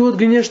gënjen, quhet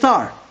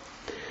gënjeshtar.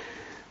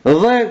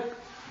 Dhe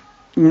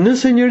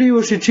nëse njeriu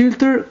është i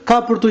ciltër, ka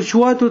për të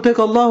quajtur tek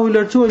Allahu i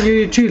lartësuar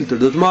njeriu i ciltër,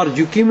 do të marrë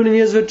gjykimin e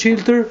njerëzve të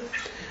ciltër,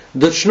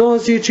 do të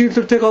shnohet si i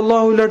ciltër tek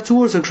Allahu i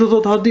lartësuar, se kështu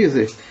thot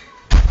hadithi.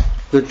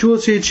 Do të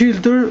quhet si i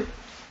ciltër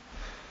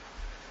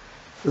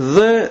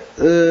dhe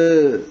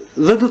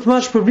do të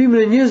marrë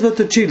shpërblimin e njerëzve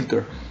të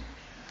ciltër.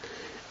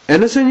 E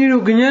nëse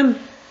njeriu gënjen,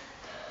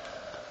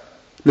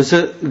 nëse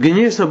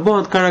gënjeshtra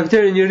bëhet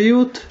karakteri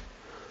njeriu,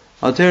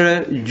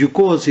 atëherë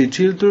gjykohet si i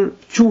ciltër,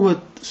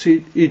 quhet si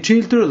i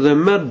ciltër dhe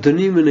merr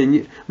dënimin e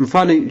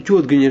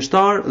quhet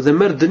gënjeshtar dhe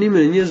merr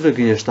dënimin e njerëzve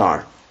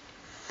gënjeshtar.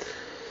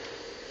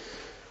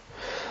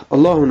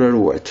 Allahu na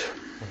ruajt.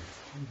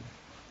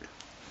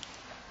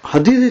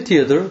 Hadithi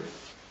tjetër,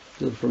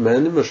 do të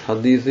përmendim, është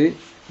hadithi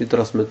I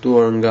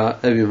transmetuar nga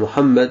Ebi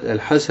Muhammed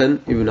al-Hasan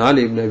ibn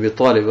Ali ibn Abi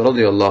Talib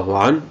radhiyallahu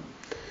an,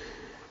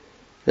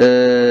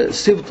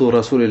 sibtu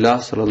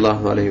Rasulillah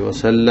sallallahu alaihi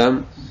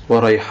wasallam wa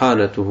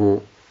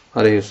rayhanatuhu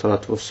alayhi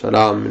salatu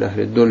wassalam min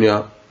ahli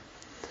ad-dunya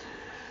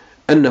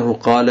أنه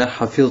قال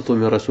حفظت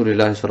من رسول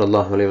الله صلى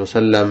الله عليه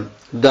وسلم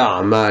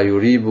دع ما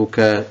يريبك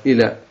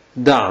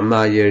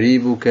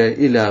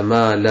إلى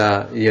ما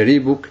لا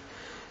يريبك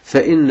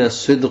فإن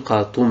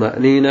الصدق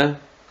طمأنينة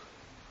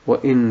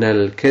وإن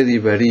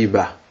الكذب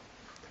ريبة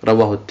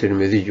رواه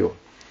الترمذي.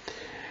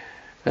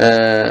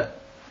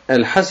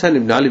 الحسن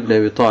بن علي بن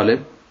أبي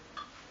طالب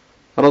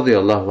رضي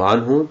الله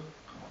عنه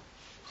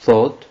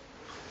thot,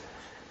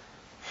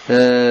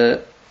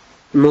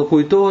 më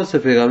kujtohet se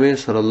pejgamberi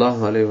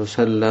sallallahu alaihi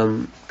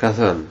wasallam ka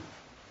thënë: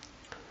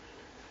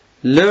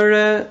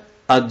 lëre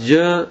atë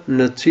gjë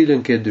në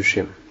cilën ke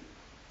dyshim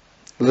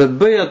dhe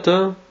bëj atë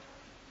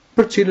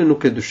për cilën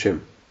nuk ke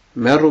dyshim.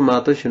 Merru me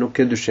atë që nuk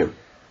ke dyshim.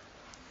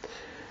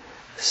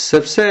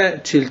 Sepse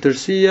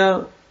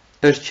ciltersia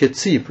është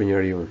qetësi për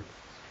njeriu,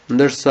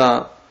 ndërsa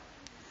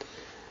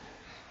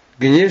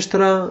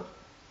gënjeshtra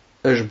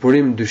është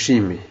burim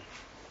dyshimi,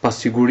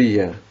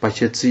 pasigurie,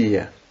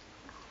 paqetësie,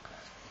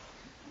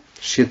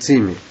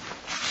 shqetësimi.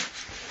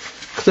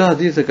 Këtë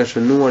hadith e ka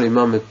shënuar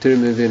Imam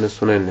Tirmidhi në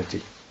Sunenin e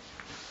tij.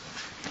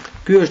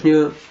 Ky është një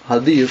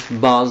hadith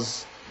bazë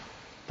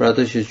për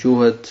atë që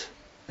quhet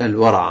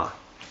el-wara.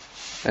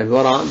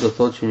 El-wara do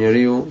thotë që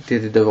njeriu të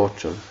jetë I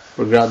devotshëm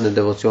për gradën e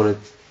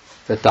devocionit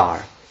fetar.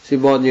 Si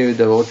bëhet njeriu I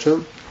devotshëm?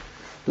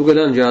 Duke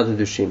lënë gjërat e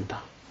dyshimta.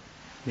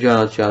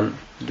 Gjërat që janë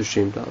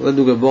dyshimta dhe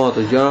duke bërë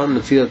ato gjëra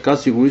në të cilat ka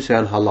siguri se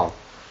janë halal,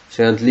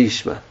 se janë të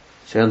lishme,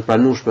 se janë të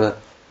pranueshme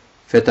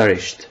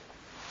fetarisht.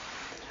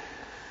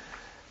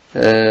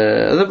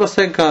 Dhe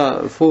pastaj ka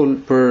fol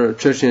për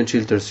çështjen e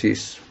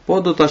ciltërsisë. Po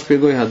do ta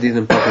shpjegoj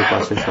hadithin pak më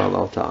pas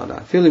inshallah taala.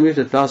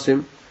 Fillimisht të flasim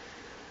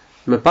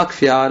me pak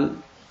fjalë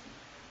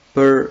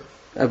për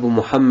Abu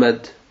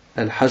Muhammed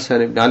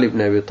al-Hasan ibn Ali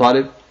ibn Abi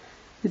Talib,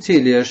 I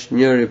cili është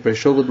njëri prej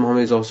shokut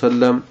Muhamedit sallallahu alaihi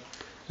wasallam,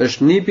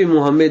 është nipi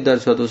Muhamedit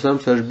sallallahu alaihi wasallam,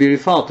 është biri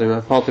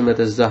Fatime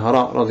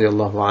az-Zahra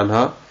radhiyallahu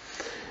anha.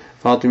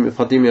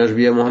 Fatimi është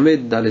bia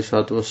Muhamedit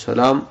sallallahu alaihi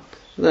wasallam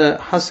dhe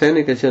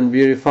Hasani ka qenë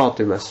biri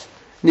Fatimes.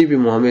 Nipi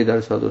Muhamedit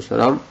sallallahu alaihi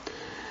wasallam,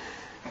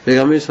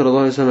 pejgamberi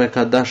sallallahu alaihi wasallam e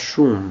ka dash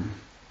shumë.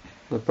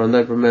 Dhe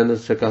prandaj përmendet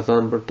se ka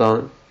thënë për ta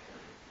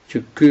që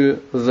ky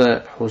dhe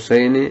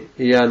Husaini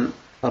janë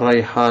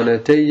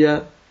rayhaneteja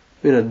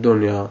min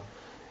ad-dunya.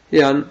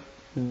 Janë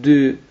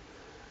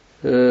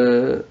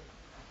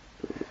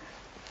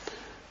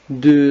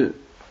dy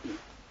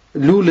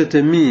lulet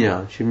e mia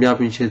që më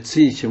japin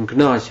qetësi, që më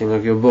kënaqen nga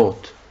kjo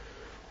botë.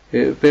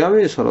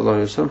 Pejgamberi sallallahu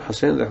alaihi wasallam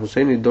Hasan dhe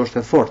Husaini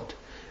doshte fort.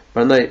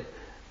 Prandaj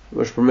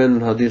është përmendur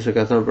në hadith se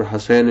ka thënë për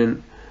Hasanin: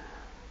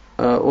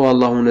 o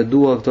Allah, unë e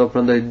dua këto,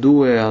 prandaj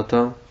duaj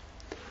ata.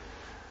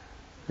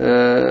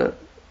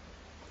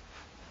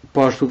 Po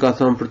ashtu ka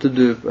thënë për të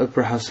dy,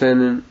 për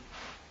Hasanin,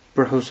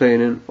 për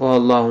Husainin: o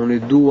Allah, unë I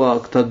dua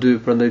këta dy,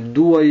 prandaj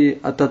duaj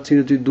ata të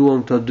cilët I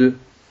duan këta dy.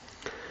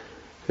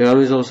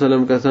 Pejgamberi sallallahu alaihi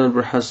wasallam ka thënë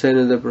për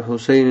Hasanin dhe për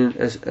Husainin: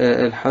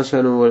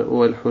 el-Hasan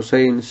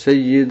wal-Husain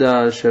sayyida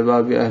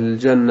shababi ahli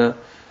al-janna.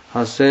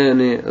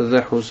 Hasani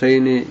dhe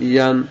Husaini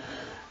janë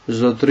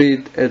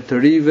zotrit e të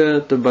rive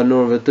të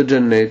banorëve të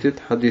xhennetit.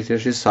 Hadithi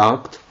është I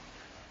saktë.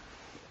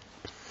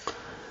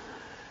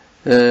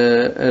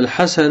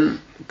 El-Hasan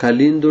ka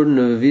lindur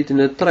në vitin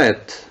e 3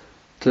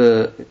 të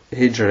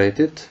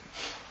hijretit.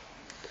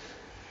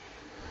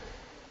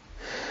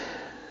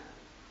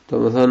 Do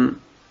të thënë,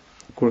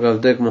 kur ka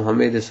vdek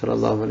Muhamedi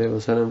sallallahu alaihi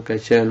wasallam, ka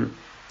qenë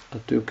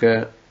aty ke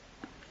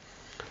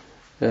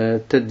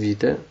 8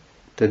 vite,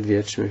 8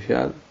 vjeç me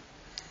fjalë.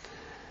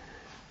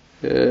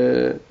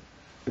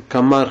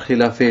 Ka marrë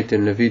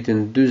khilafetin në vitin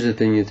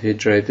 41 të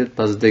hijretit,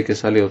 pas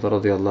vdekjes Aliut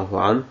radhiyallahu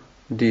an.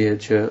 Dihet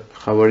që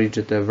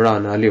Khawarijët e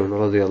vranë Aliun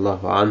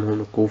radhiyallahu anhu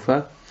në Kufa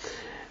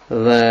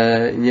dhe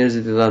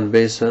njerëzit I dhanë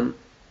besën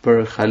për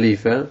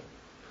khalife,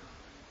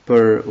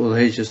 për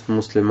udhëheqës të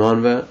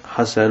muslimanëve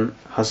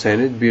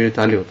Hasanit, birit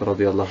Aliut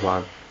radhiyallahu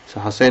anhu.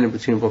 Se Hasani për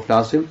cilin po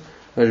flasim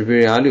është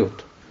biri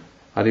Aliut,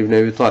 Ali ibn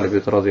Abi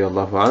Talibit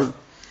radhiyallahu anhu.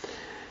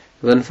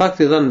 Dhe në fakt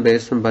I dhanë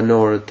besën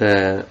banorët e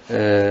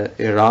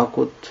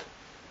Irakut,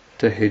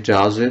 të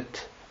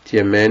Hijazit, të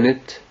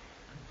Yemenit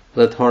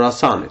dhe të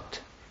Horasanit.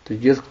 Të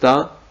gjithë këta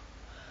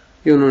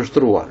ju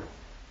nënshtruan,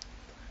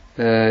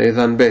 I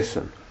dhanë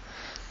besën.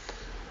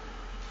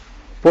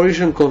 Por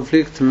ishën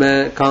konflikt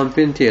me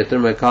kampin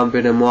tjetër, me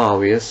kampin e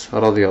Muawijes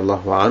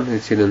radhiyallahu anhu,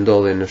 I cili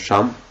ndodhej në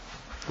Sham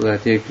dhe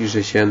atje kishte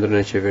qendrën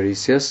e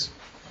qeverisjes.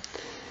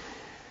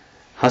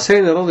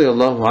 Hasani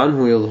radhiyallahu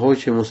anhu I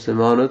udhëhoqi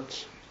muslimanët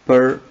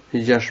për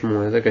 6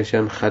 muaj dhe ka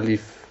qenë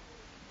khalif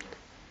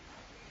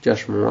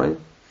 6 muaj.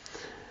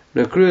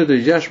 Në krye të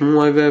 6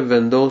 muajve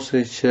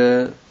vendosi që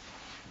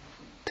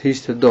të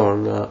hiqte dorë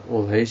nga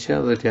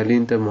udhëheqja dhe t'ia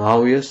linte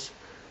Muawijes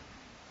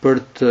për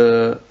të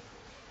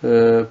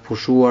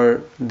pushuar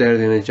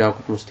derdhin e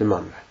gjakut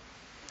muslimanëve.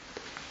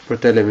 për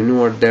të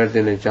eliminuar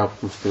derdhjen e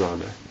gjapë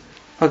muslimanëve.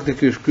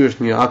 Faktikisht ky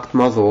është një akt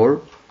madhor,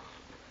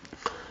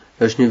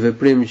 është një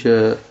veprim që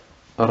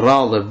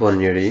rrallë bën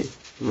njëri,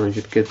 domethënë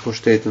që të ketë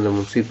pushtetin dhe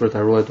mundësi për ta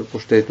ruajtur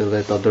pushtetin dhe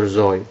ta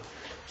dorëzojë,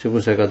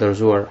 sikur se ka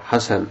dorëzuar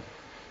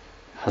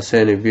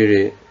Hasani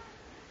biri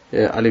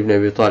Ali ibn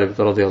Abi Talib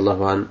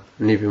radhiyallahu an,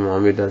 nipi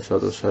Muhamedit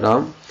sallallahu alaihi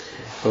wasallam.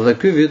 Dhe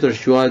ky vit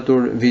është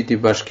quajtur viti i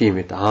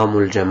bashkimit,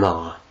 Amul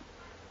Jamaa.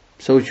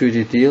 Pse u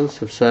quajti tillë?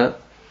 Sepse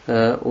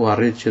u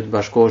arrit që të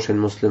bashkoheshin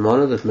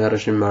muslimanët dhe të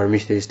merreshin me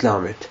armiqtë e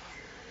Islamit.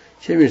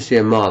 Që mirësi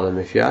e madhe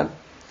me fjalë.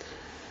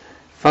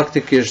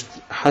 Faktikisht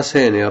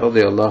Hasani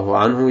radhiyallahu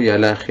anhu ja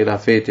la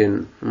khilafetin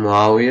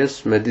Muawiyes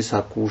me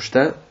disa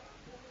kushte,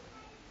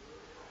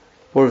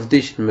 por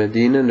vdiq në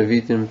Medinë në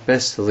vitin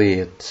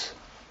 50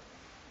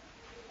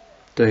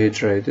 të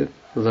hijrëtit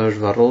dhe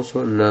është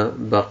varrosur në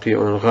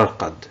Baqi'ul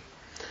Gharqad.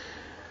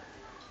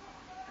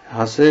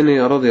 Hasani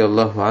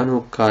radhiyallahu anhu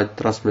ka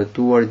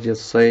transmetuar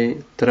gjithsej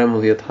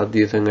 13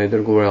 hadithe nga i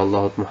dërguari i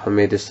Allahut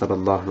Muhammedi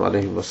sallallahu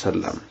alaihi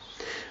wasallam.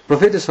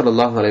 Profeti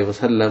sallallahu alaihi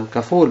wasallam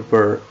ka folur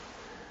për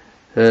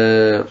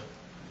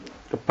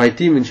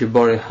pajtimin që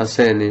bëri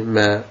Hasani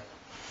me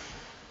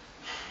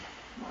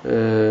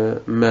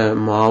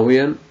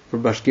Muawiyen për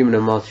bashkimin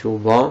e madh që u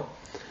bë.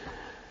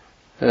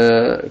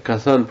 Ka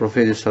thënë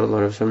profeti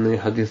sallallahu alaihi wasallam në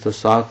një hadith të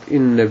saktë,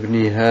 inna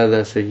ibni hadha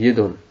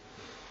sayyidun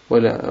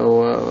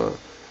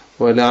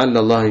ولعل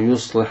الله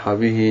يصلح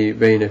به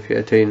بين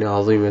فئتين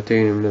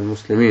عظيمتين من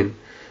المسلمين.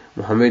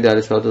 Muhamedi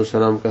alayhi salatu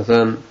wasalam ka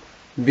thënë,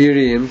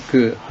 biri im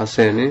ky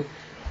Hasani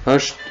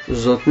është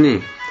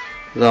zotni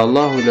dhe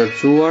Allahu i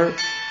lartësuar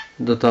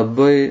do ta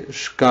bëj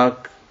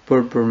shkak për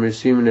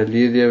përmirësimin e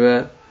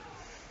lidhjeve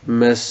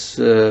mes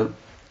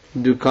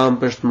dy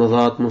kampesh të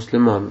mëdha të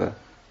muslimanëve.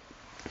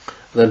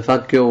 Dhe në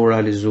fakt kjo u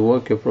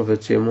realizua, kjo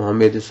profecia e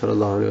Muhamedit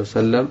sallallahu alaihi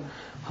wasallam.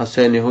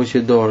 Hasani hoqi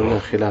dorë nga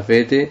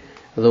xhilafeti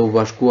dhe u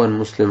bashkuan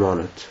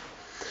muslimanët.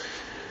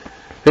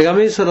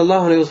 Pejgamberi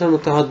sallallahu alaihi wasallam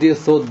këtë hadith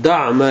thot,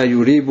 da' ma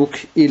yuribuk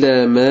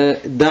ila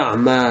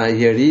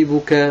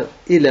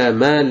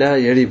ma la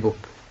yaribuk.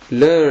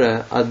 Lëre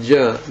atë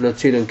gjë në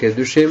cilën ke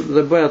dyshim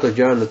dhe bëj ato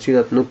gjëra në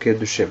cilat nuk ke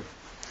dyshim.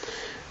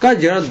 Ka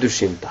gjëra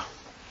dyshimta.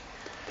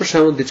 Për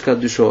shembull, diçka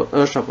dyshohet,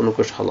 është apo nuk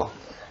është halal.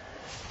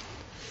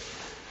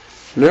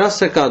 Në rast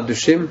se ka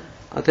dyshim,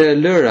 atëherë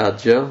lëre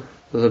atë gjë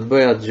dhe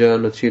bëj atë gjë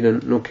në cilën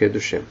nuk ke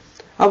dyshim.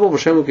 Apo për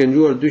shembull ke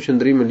ngjuar dy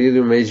qëndrime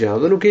lidhur me gjë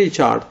dhe nuk e i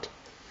qartë.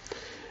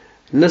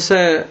 Nëse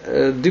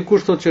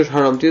dikush thotë që është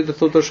haram, tjetër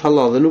thotë është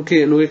halal dhe nuk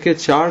e ke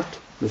të qartë,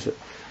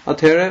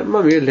 atëherë më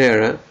mirë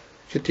lëre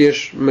që ti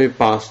jesh më i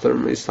pastër,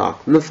 më i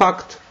saktë. Në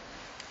fakt,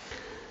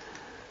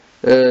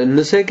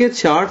 nëse e ke të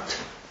qartë,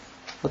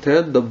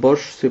 atëherë do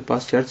bësh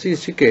sipas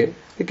qartësisë që ke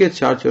të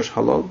qartë që është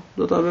halal,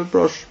 do ta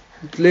veprosh,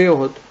 të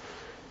lejohet.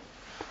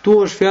 Ktu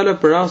është fjala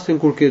për rastin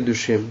kur ke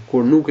dyshim,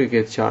 kur nuk e ke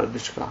të qartë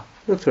diçka.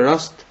 Në këtë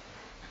rast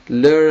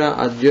lëra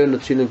atë gjë në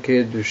cilën ke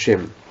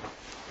dyshim.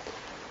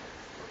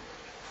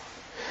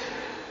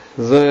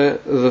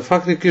 Dhe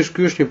faktikisht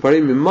ky është një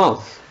parim i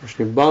madh,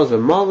 është një bazë e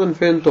madhe në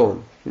fen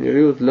tonë.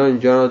 Njeriu të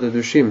lënë gjërat e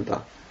dyshimta.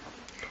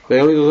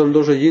 Pejgamberi do të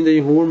ndoshta gjinte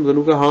një hurmë dhe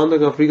nuk e hante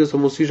nga frika se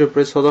mos ishte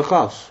prej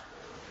sadakas.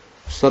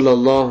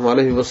 Sallallahu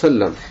alaihi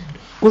wasallam.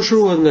 Kush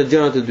ruhet nga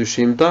gjërat e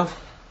dyshimta,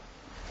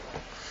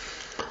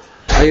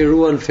 ai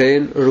ruan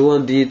fen,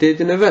 ruan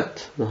dinjitetin e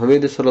vet.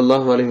 Muhamedi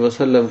sallallahu alaihi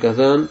wasallam ka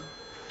thënë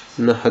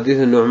në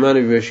hadithin Nu'man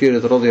ibn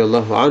Bashirit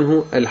radhiyallahu anhu,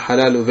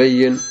 al-halalu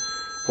bayyin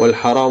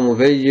wal-haramu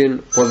bayyin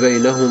wa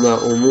baynahuma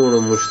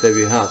umurun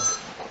mushtabihat.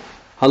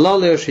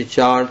 Halali është i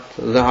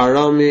qartë dhe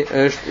harami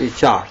është i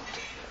qartë.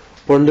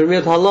 Por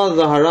ndërmjet halal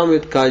dhe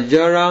haramit ka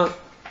gjëra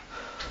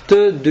të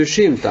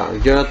dyshimta,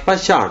 gjëra të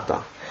paqarta,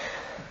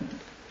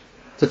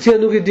 të cilat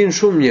nuk i din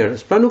shumë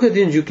njerëz. Pra nuk e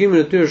din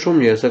gjykimin e tyre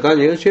shumë njerëz, se ka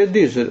njerëz që e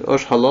din se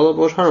është halal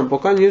apo është haram,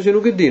 por ka njerëz që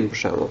nuk e din për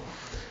shembull.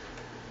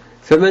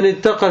 فمن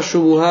اتقى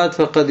الشبهات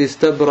فقد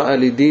استبرأ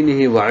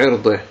لدينه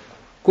وعرضه.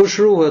 Kush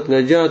ruhet nga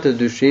gjërat e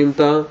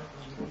dyshimta,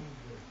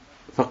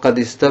 faqad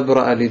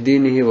istabra'a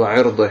lidinihi wa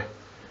 'irdihi.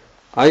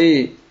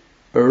 Ai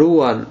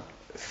ruan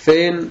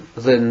fen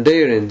dhe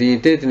nderin,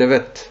 dinjitetin e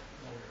vet.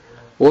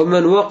 Wa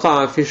man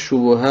waqa'a fi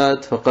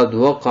ash-shubuhat faqad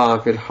waqa'a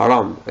fi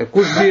al-haram. E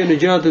kush bie në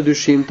gjërat e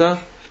dyshimta,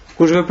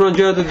 kush vepron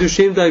gjërat e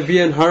dyshimta, ai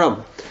bie në haram.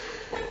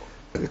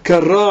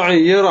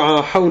 Karra'i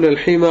yar'a hawla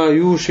al-hima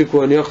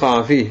yushiku an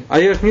yaqa'a fihi.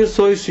 Ai është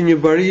njësoj si një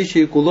bari që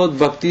i kullot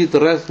baktit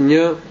rreth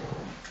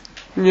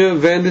një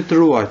vendi të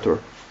ruajtur.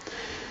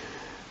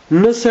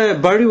 Nëse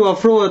bariu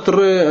afrohet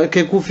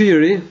ke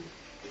kufiri,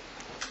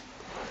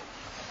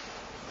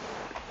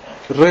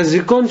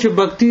 rrezikon që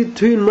baktit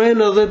të hyjnë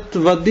mrena dhe të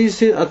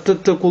vadisin,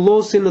 të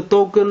kullosin në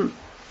tokën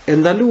e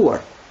ndaluar.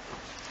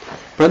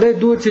 Prandaj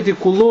duhet që ti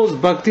kullos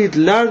baktit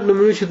larg në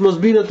mënyrë që të mos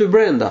binë aty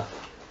brenda.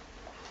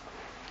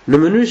 Në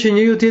mënyrë që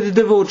njeriu të jetë i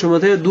devotshëm,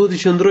 atëherë duhet të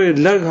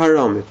qëndrojë larg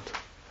haramit.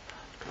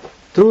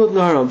 Truhet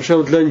nga haram, për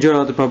shembull të lënë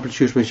gjërat e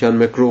papëlqyeshme që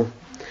janë mekruh,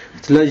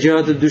 të lënë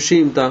gjërat e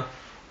dyshimta,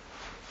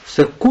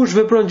 se kush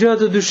vepron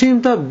gjërat e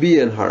dyshimta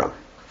bie në haram.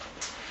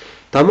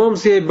 Tamam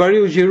si ai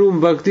bariu që ruan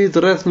baktit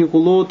rreth një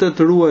kullote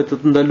të ruajtur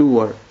të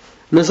ndaluar.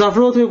 Nëse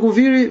afrohet ke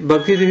kufiri,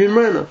 baktit i hyn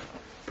mrena.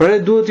 Pra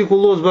duhet i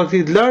kullos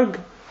baktit larg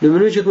në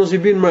mënyrë që të mos i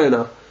bin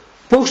mrena.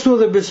 Po kështu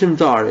edhe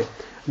besimtari,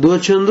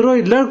 duhet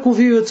qëndroj larg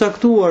kufive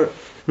caktuar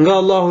nga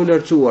Allahu i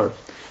lartësuar,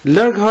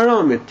 larg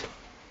haramit.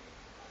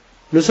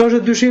 Nëse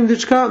është dyshim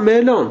diçka, me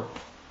e lën.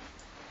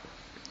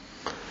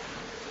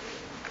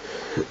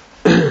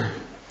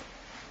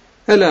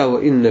 ألا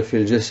وإن في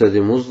الجسد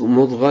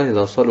مضغة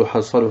إذا صلح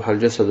صلح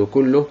الجسد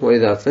كله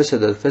وإذا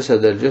فسد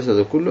فسد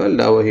الجسد كله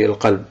ألا وهي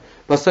القلب.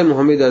 Pastaj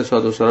Muhamedi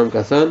sallallahu alaihi wasallam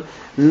ka thënë,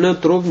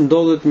 në trup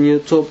ndodhet një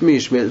copë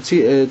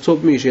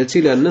mishi, e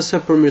cila nëse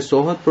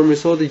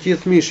përmirësohet i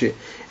gjithë mishi,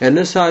 e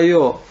nëse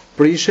ajo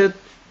prishet,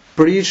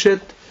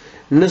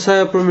 nëse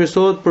ajo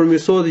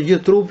përmirësohet i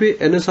gjithë trupi,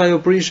 e nëse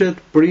ajo prishet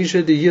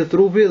i gjithë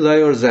trupi dhe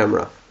ajo është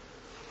zemra.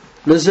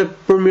 Nëse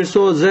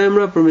përmirësohet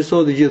zemra,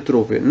 përmirësohet i gjithë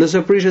trupi.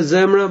 Nëse prishet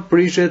zemra,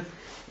 prishet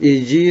i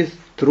gjithë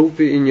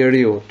trupi i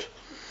njeriut.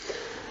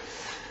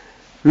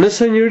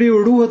 Nëse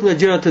njeriu ruhet nga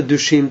gjërat e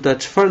dyshimta,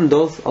 çfarë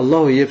ndodh?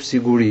 Allahu jep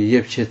siguri,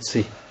 jep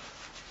qetësi.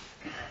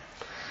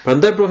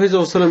 Prandaj profeti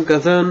sallallahu alajhi wasallam ka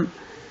thënë,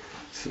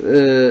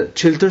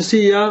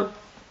 Ciltersia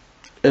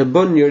e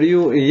bën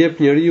njeriu, i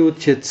jep njeriu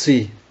qetësi.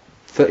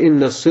 Fa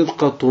inna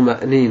sidqa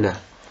tuma'nina.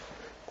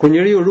 Kur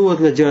njeriu ruhet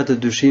nga gjërat e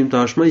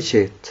dyshimta, është më i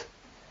qetë.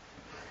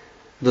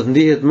 Do të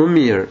ndihet më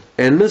mirë.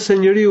 E nëse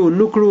njeriu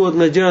nuk ruhet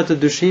nga gjërat e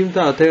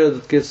dyshimta, atëherë do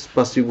të ketë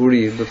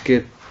pasiguri,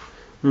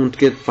 mund të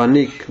ketë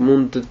panik,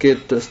 mund të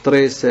ketë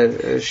strese,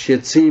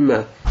 shqetësime.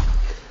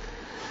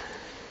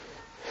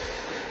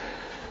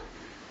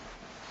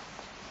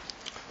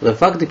 Dhe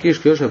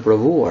faktikisht kjo është e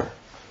provuar.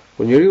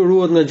 Kur njeriu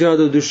ruhet nga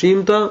gjërat e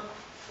dyshimta,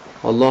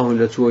 Allahu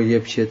lartësuar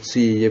jep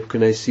qetësi, jep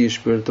kënaqësi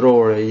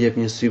shpirtërore, jep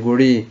një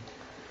siguri,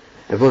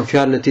 e bën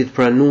fjalën e tij të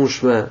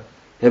pranueshme,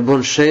 e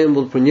bën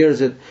shembull për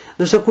njerëzit.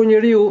 Nëse kur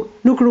njeriu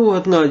nuk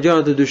ruhet nga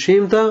gjërat e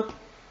dyshimta,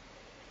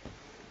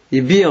 i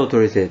bie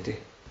autoriteti.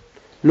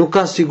 Nuk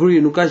ka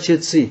siguri, nuk ka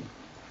qetësi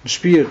në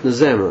shpirt, në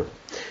zemër.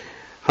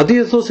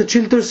 Hadithi thotë se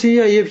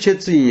Ciltersia jep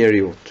qetësi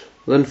njeriut.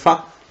 Dhe në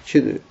fakt që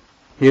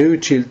njeriu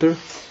i ciltër,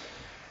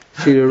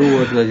 që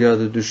ruhet nga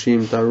gjërat e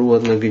dyshimta,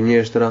 ruhet nga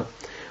gënjeshtra,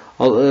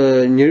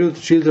 njeriu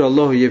i ciltër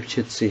Allahu jep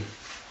qetësi.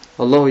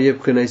 Allahu jep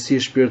kënaqësi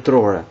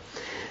shpirtërore.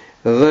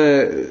 Dhe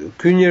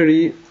ky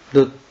njeri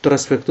do të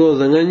respektohet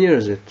dhe nga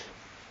njerëzit.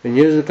 E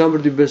njerëzit kanë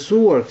për të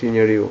besuar këtij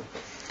njeriu.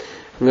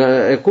 Nga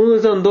e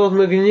kundërta ndodh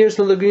me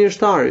gënjeshtën dhe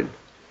gënjeshtarin.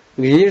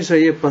 Gënjeshtra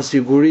jep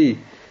pasiguri,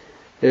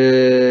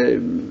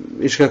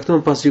 i shkakton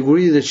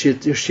pasiguri dhe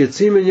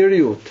shqetësim e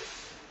njeriu.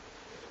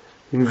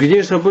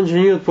 Gënjeshtra bën që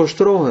njeriu të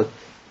poshtrohet,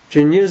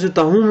 që njerëzit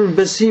ta humbin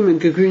besimin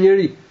ke ky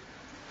njeri.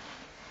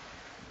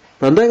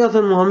 Prandaj ka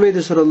thënë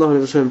Muhamedi sallallahu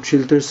alaihi wasallam,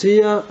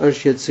 Ciltersia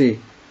është qetësi,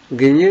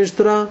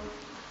 gënjeshtra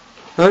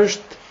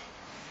është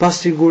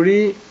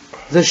pasiguri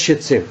dhe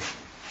shqetësim,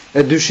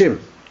 e dyshim.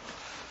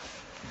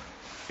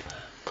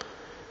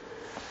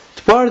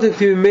 Të parët e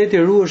këtij ummeti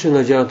ruheshin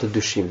nga gjërat e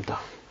dyshimta.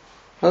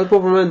 Edhe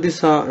po përmend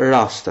disa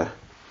raste.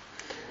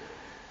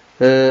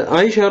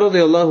 Aisha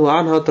radhiyallahu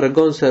anha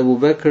tregon se Abu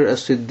Bekr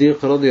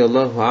as-Siddiq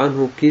radhiyallahu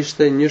anhu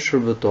kishte një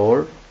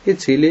shërbëtor i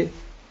cili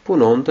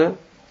punonte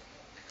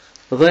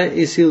dhe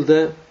i sillte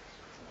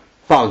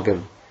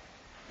pagën.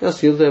 Ja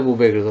sillte Abu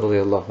Bekr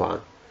radhiyallahu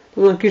anhu.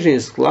 Do të kishte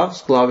një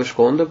sklavi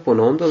shkonte,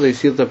 punonte dhe i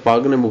sillte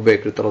pagën e Abu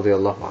Bekrit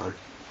radhiyallahu anhu.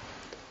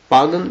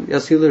 Pagën ja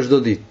sillte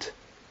çdo ditë.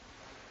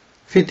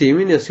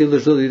 Fitimin ja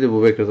sillte çdo ditë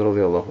Abu Bekrit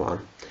radhiyallahu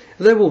anhu.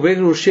 Dhe Abu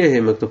Bekri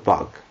ushqehej me këtë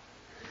pagë.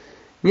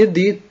 Një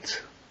ditë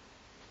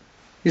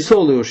i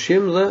solli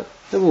ushqim dhe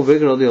Abu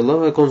Bekri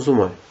radhiyallahu e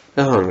konsumoi,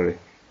 e hangri.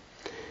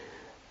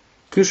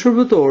 Ky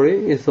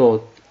shërbëtori i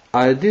thot,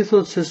 a e di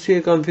thot se si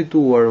e kam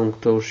fituar unë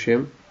këtë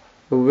ushqim?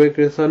 Abu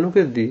Bekri tha, nuk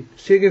e di.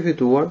 Si e ke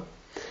fituar?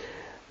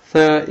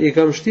 Tha, i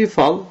kam shti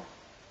fall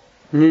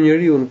një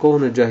njeriu në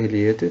kohën e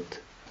xahilietit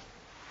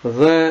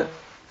dhe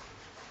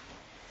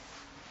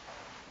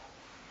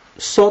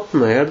sot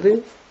më erdhi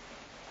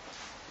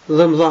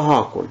dhe më dha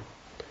hakun.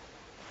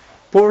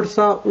 Por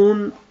tha,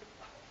 unë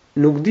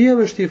nuk dija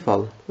me shti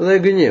fall dhe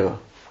e gënjeva.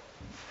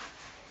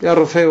 Ja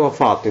rrëfeva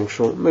fatin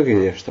shumë me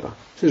gënjeshtra,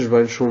 si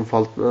shbajnë shumë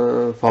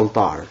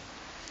faltarë.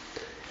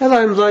 Edhe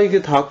ai më dha i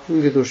këtë hak,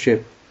 në këtë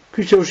ushqim.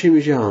 Ky që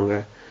ushqimi që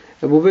hangre.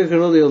 Abu Bekri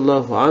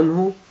radhiyallahu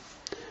anhu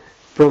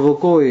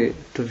provokoi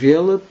të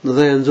vjellët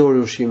dhe e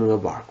nxori ushqimin nga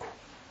barku.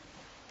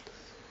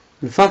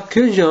 Në fakt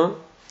kjo gjë,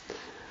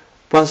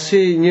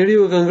 pasi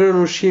njeriu e ka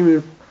ngrënë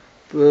ushqimin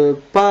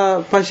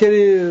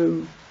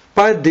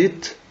pa e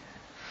ditë,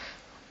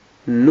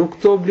 nuk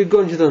të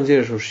obligon që ta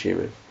nxjerrësh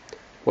ushqimin.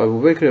 Po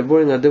Abu Bekri e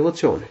bëri nga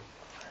devocioni.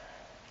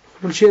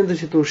 Pëlqente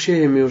që të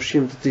ushqehej me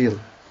ushqim të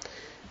tillë.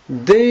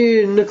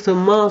 Deri në këtë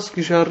mas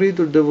kishte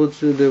arritur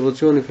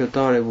devocioni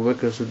fetar Abu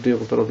Bekri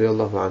Siddiq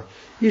radhiyallahu anhu.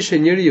 Ishte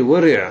njeriu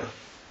warri'a,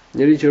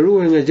 njeriu që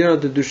ruhej nga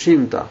gjërat e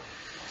dyshimta.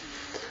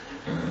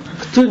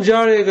 Këtë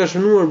ngjarje e ka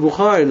shënuar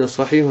Buhari në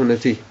Sahihun e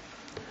tij.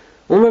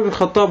 Umar ibn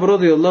Khattab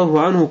radhiyallahu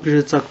anhu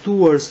kishte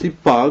caktuar si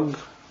pagë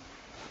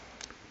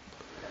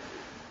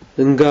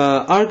nga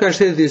arka e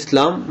shtetit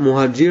islam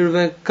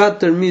muhaxhirëve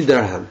 4000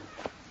 dirham.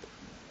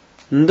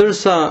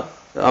 Ndërsa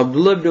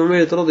Abdullah ibn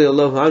Umar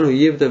radhiyallahu anhu I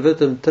jepte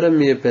vetëm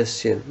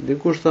 3500.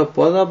 Dikush tha,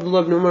 po edhe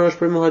Abdullah ibn Umar është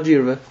prej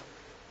muhaxhirëve.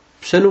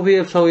 Pse nuk I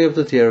jep sa u jep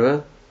të tjerëve?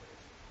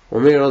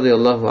 Umar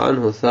radhiyallahu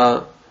anhu tha,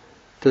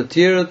 të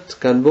tjerët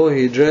kanë bërë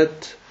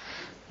hijret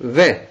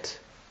vet.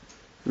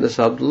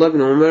 Ndërsa Abdullah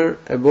ibn Umar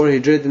e bën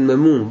hijretin me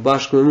mua,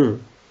 bashkë me mua.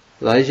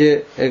 Dhe ai që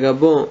e ka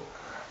bën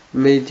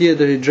me I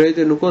tjetër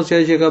hijretin nuk është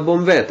ai që e ka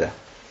bën vete.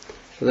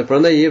 Dhe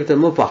prandaj I jepte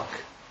më pak.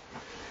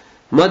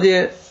 Madje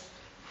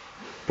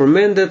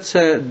përmendet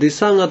se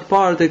disa nga të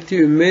parët e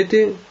këtij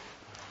ummeti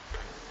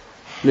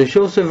në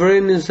qoftë se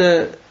vërenin se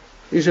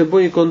ishte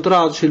bërë një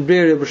kontratë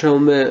shilblerje për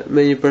shembull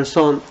me një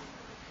person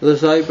dhe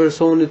sa ai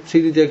personi I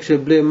cili ja kishte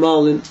bler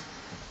mallin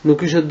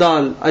nuk ishte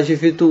dal aq I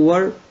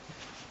fituar,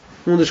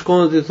 mund të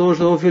shkonte të I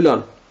thoshte o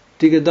filan,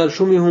 ti ke dal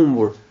shumë I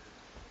humbur.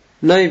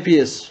 Na I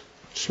pjesë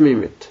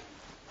çmimit.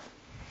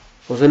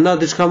 Ose na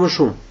diçka më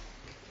shumë.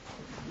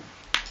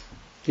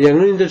 Ja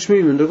ngrinë të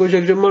çmimin, ndërkohë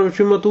që kishte marrë me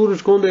çmim maturë,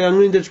 shkonte ja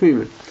ngrinë të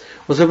çmimin.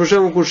 Ose për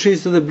shembull kur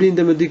shiste dhe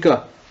blinte me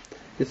dika.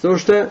 I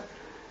thoshte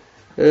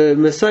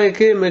me sa e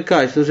ke me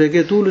kaq, thoshte e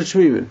ke tulë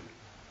çmimin.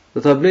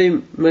 Do ta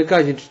blej me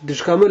kaq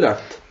diçka më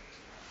lart.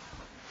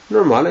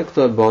 Normale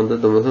këto e bante,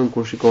 domethënë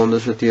kur shikonte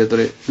se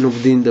tjetri nuk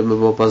dinte me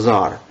bë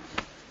pazar.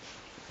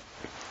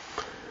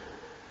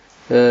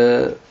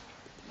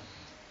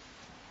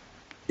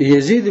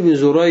 Yazid ibn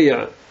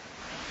Zurayya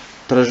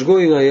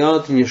trashëgoi nga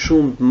jati një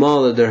shumë të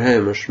madhe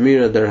dirhemësh,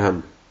 mirë dirhem.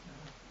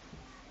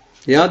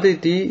 Jati I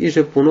tij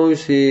ishte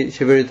punonjës I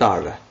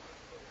qeveritarëve.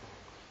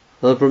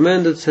 Dhe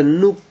përmendet se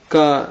nuk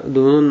ka,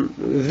 domethënë,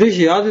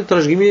 vdekje jati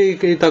trashëgimia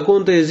I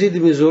takonte Yazid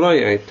ibn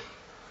Zurayyait.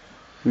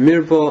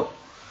 Mirë po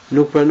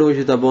nuk pranoi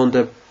që ta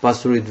bonte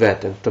pasuritë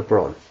vetën të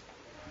pronë.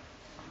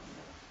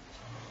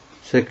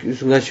 Se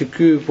nga që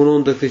ky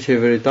punonte këtë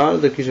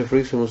qeveritar dhe kishte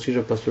frikë se mos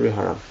ishte pasuri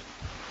haram.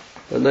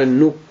 Prandaj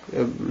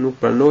nuk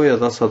pranoi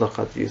ata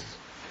sadakat gjithë.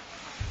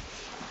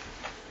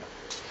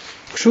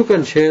 Kështu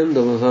kanë qenë,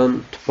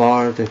 domethënë, të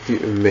parët e këtij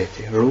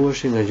ummeti,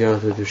 ruheshin nga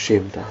gjërat e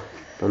dyshimta.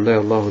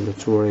 Prandaj Allahu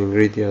lutuar I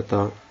ngriti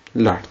ata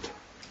lart.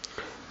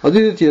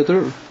 Hadithi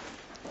tjetër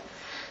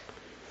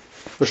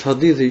është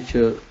hadithi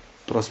që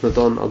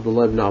transmeton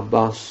Abdullah ibn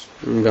Abbas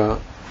nga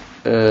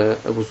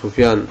Abu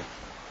Sufjan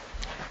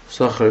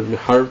Sakhr ibn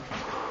Harb,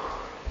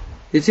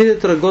 I cili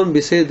tregon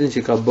bisedën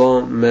që ka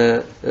bën me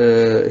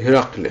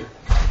Hiraklin.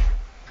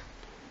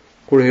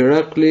 Kur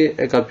Hirakli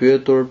e ka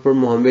pyetur për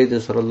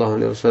Muhamedit sallallahu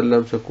alaihi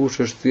wasallam se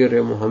kush është thirrja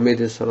e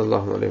Muhamedit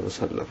sallallahu alaihi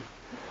wasallam.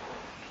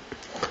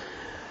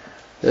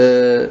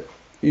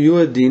 Ju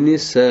e dini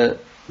se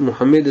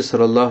Muhamedi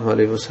sallallahu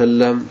alaihi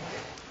wasallam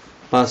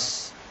pas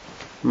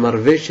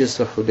marrëveshjes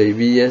së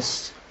Hudejbijes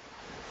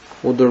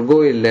u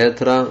dërgoi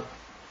letra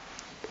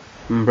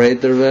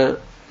mbretërve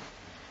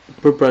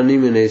për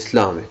pranimin e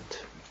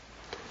Islamit.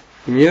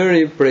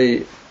 Njëri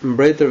prej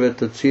mbretërve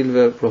të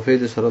cilëve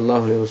profeti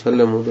sallallahu alaihi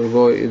wasallam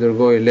I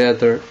dërgoi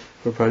letër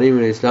për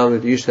pranimin e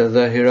Islamit ishte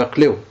dhe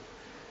Hirakliu,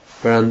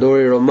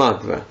 perandori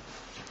romakëve.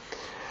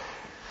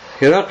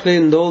 Hirakli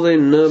ndodhej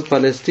në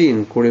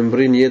Palestinë kur I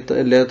mbrin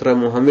letra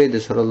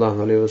Muhamedit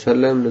sallallahu alaihi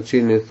wasallam në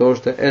cilin I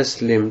thoshte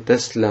Eslim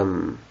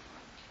teslam,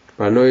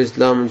 pranoj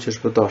Islamin që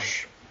shpëtosh.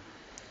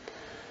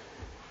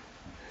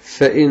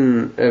 Fa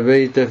in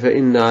abayta fa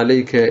inna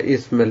alayka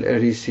ithma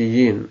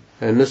al-arisiyin.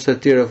 Nëse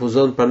ti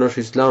refuzon të pranosh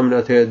Islamin,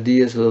 atëherë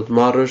dije se do të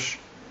marrësh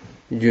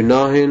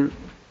gjunahin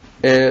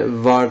e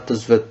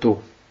vartësve tu.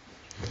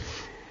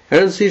 E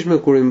rëndësishme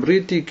kur I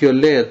mbriti kjo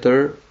letër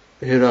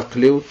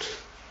Hirakliut,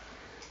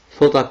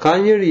 thot a ka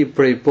njëri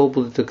prej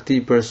popullit të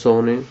këtij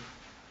personi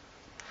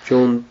që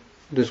unë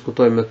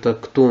diskutoj me të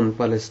këtu në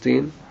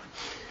Palestinë.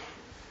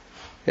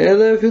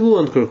 Edhe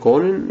filluan të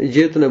kërkonin,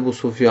 gjetën Abu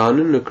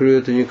Sufjanin në krye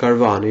të një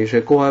karvani.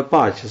 Ishte koha e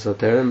paqes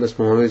atëherë mes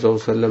Muhamedit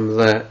sallallahu alaihi wasallam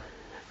dhe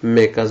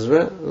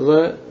Mekasve, dhe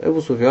Abu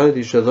Sufjanit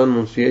ishte dhënë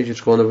mundësia që të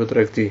shkonte për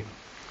tregti.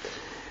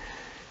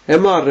 E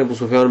marrën Abu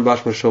Sufjanin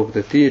bashkë me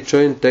shokët e tij,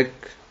 çojnë tek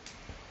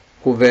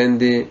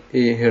kuvendi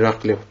I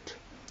Hirakliut.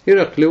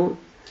 Hirakliu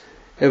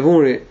e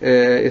vuri,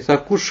 I tha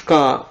kush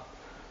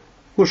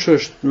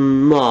është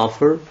më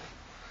afër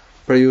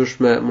për jush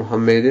me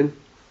Muhamedin?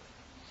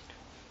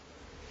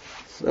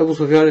 Abu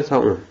Sufjani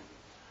tha unë.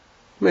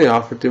 Me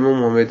afër ti me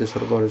Muhamedin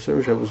sallallahu alaihi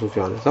wasallam është Abu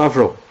Sufjani. Tha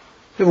afro.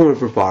 E vuri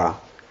përpara.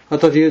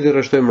 Ata tjerë I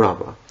rreshtoi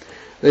mbrapa.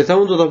 Dhe I tha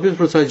unë do ta pyes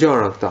për ca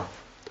gjëra këta.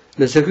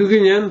 Nëse ky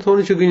gënjen,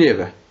 thoni që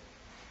gënjeve.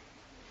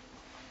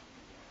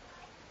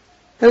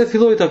 Edhe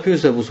filloi ta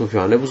pyeste Abu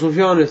Sufjani. Abu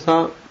Sufjani tha,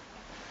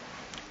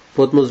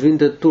 po të mos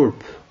vinte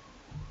turp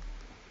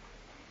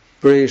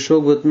prej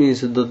shokëve të mi,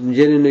 se do të më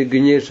gjenin në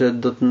gënjeshe,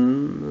 do të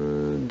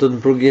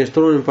më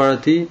përgjenshtronin para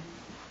ti,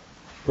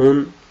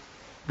 unë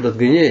do të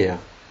gënjeja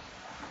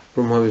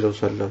për Muhamedit sallallahu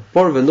alaihi wasallam.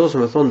 Por vendosëm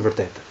me thonë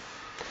vërtetën.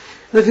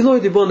 Dhe filloi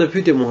të bënte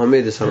pyetje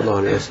Muhamedit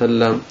sallallahu alaihi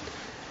wasallam,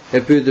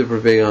 e pyeti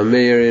për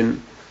pejgamberin,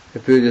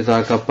 e pyeti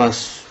tha ka pas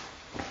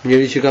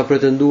njëri që ka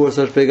pretenduar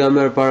se është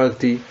pejgamber para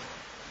këtij?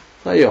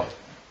 Tha jo.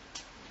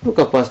 Nuk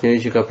ka pas njëri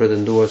që ka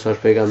pretenduar se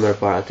është pejgamber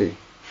para tij.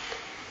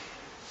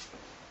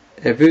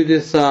 E pyeti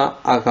tha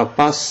a ka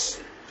pas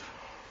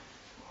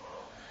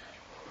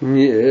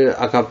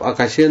a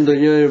ka qenë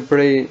ndonjëri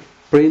prej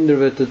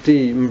prindërve të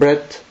tij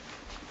mbret?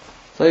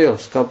 Tha jo,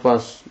 s'ka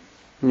pas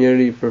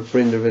njeri për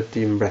prindërve të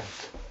tij mbret.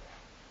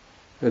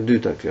 E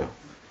dyta kjo.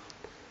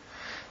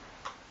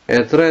 E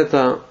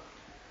treta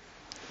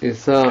i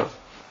tha,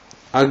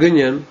 a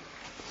gënjen?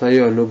 Tha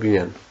jo, nuk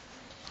gënjen.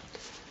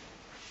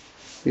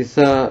 I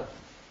tha,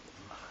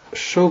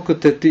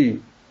 shokët e tij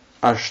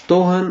a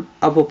shtohen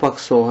apo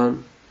paksohen?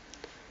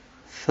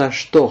 Tha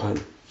shtohen.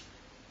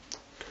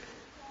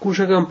 Kush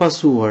e kanë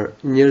pasuar?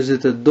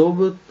 Njerëzit e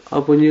dobët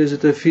apo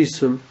njerëzit e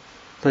fisëm?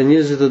 Tha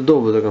njerëzit e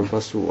dobët e kanë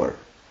pasuar.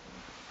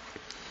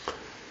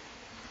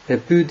 E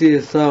pyeti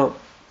i tha,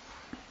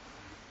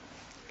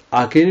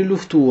 a keni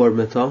luftuar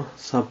me ta?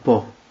 Tha po.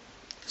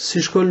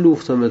 Si shkon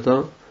lufta me ta?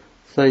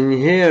 Tha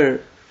njëherë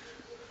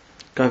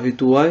ka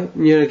fituaj,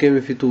 njëherë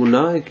kemi fituar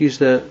na, e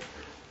kishte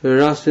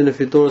rastin e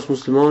fitores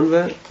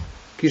muslimanëve,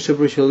 kishte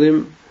për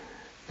qëllim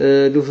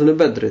luftën e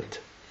Bedrit.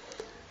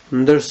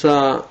 Ndërsa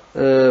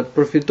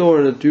për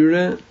fitoren e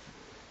tyre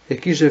e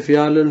kishte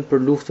fjalën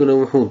për luftën e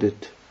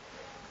Uhudit.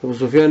 Abu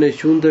Sufjani e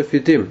quante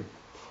fitim.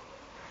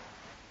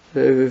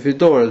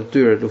 Fitore të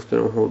tyre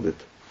luftën e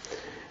Uhudit.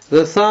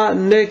 Dhe tha,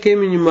 ne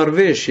kemi një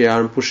marrëveshje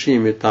armë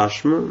pushimi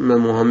tashmë me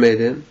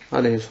Muhammedin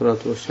alayhi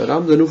salatu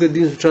wassalam dhe nuk e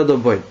dinë se çfarë do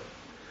bëjnë.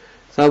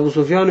 Tha Abu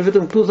Sufjani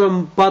vetëm këtu tha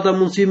pata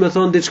mundësi me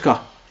thon diçka.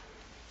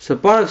 Se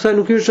para kësaj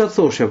nuk ishte çfarë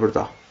thoshja për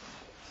ta.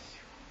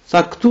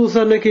 Tha këtu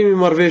tha ne kemi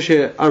marrëveshje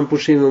armë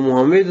pushimi me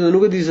Muhammedin dhe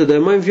nuk e di se do e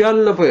marrin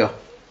fjalën apo jo.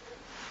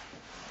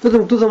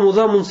 Vetëm këtu tha mu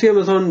dha mundësia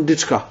me thon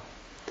diçka.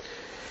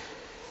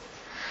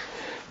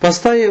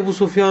 Pastaj Abu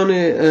Sufjani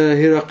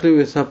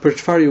Herakliu i tha,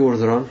 për çfarë ju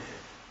urdhëron?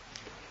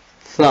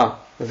 Tha,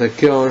 dhe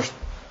kjo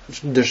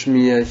është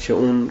dëshmia që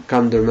un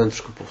kam ndërmend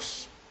të shkëpus.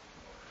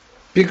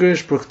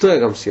 Pikërisht për këtë e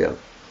kam sjell.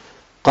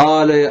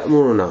 Qala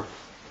ya'muruna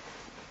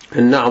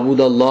an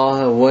na'budu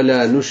Allaha wa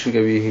la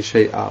nushrika bihi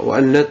shay'a wa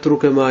an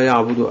natruka ma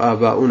ya'budu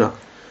aba'una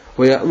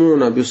wa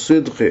ya'muruna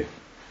bis-sidqi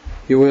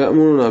wa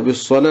ya'muruna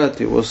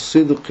bis-salati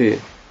was-sidqi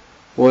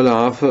wal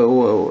 'afa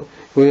wa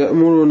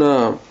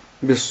ya'muruna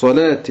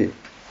bis-salati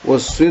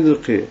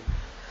was-sidqi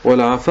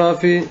wal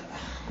 'afafi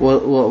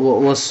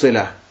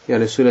was-silah,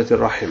 yani silati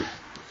ar-rahim.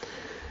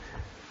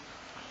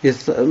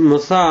 Më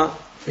tha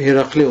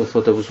Herakliu,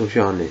 thot Abu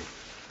Sufjani,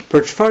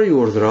 për çfarë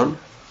ju urdhëron?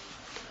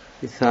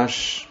 I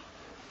thash,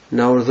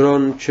 na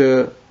urdhëron që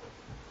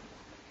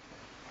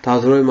të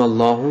adhurojmë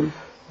Allahun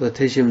dhe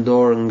të heqim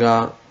dorë nga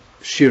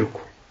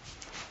shirku,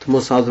 të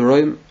mos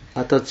adhurojmë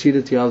ata të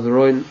cilët i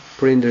adhurojnë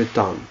prindërit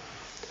tanë,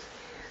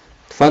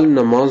 të falim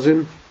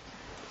namazin,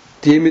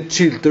 të jemi të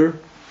ciltër,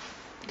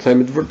 të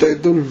themi të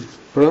vërtetën,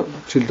 pra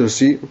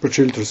ciltërsi, për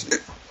ciltërsi,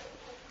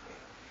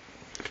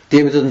 të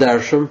jemi të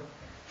ndershëm,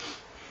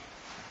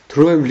 të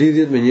ruajmë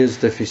lidhjet me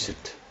njerëzit e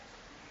fisit.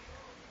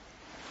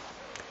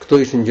 Këto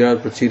ishin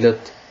gjërat për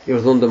cilat i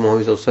urdhonte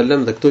Muhamedi sallallahu alaihi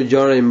wasallam dhe këto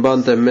gjëra i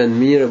mbante mend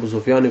mirë Abu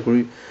Sufjani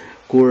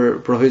kur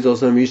profeti sallallahu alaihi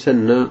wasallam ishte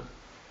në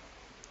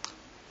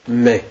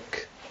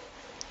Mekë.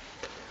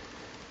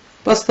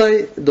 Pastaj,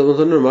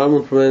 domethënë normal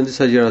mund të përmend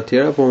disa gjëra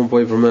tjera, po më po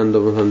i përmend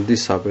domethënë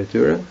disa prej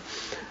tyre.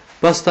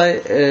 Pastaj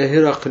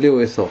Herakliu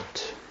i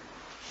thot: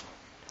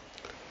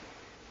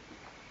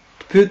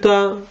 të pyeta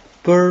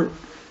për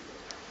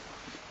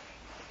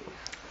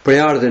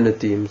prejardhjen e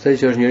tij, thënë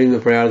që është njeriu me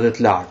prejardhje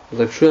të lartë,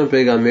 dhe kështu janë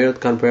pejgamberët,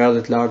 kanë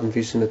prejardhje të lartë në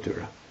fisin e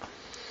tyre.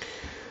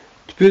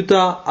 Të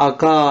pyeta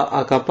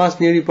a ka pas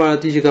njeri para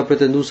tij që ka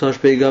pretenduar se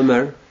është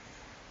pejgamber?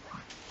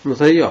 Më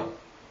tha jo.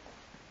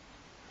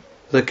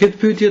 Dhe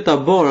këtë pyetje ta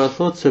bëra,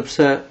 thot,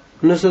 sepse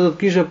nëse do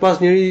të kishe pas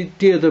njeri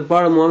tjetër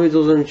para Muhamedit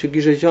sallallahu alaihi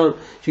wasallam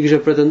që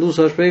kishte pretenduar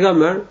se është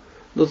pejgamber,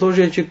 do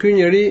thoshte që ky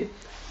njeri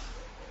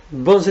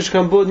bën siç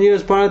kanë bërë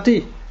njerëz para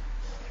tij.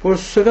 Por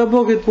se ka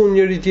bërë këtë punë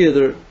njëri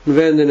tjetër në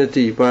vendin e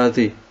tij, para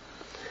tij.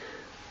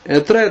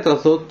 E treta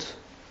thot,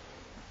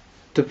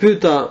 të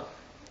pyeta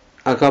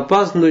a ka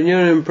pas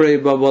ndonjërin prej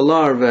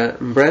baballarëve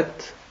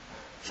mbret,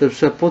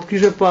 sepse po të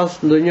kishe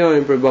pas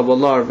ndonjërin prej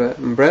baballarëve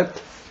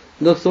mbret,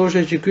 do të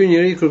thoshe që ky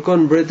njeri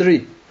kërkon mbretëri,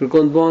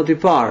 kërkon të bëhet i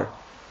parë.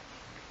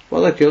 Po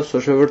dhe kjo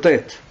s'është e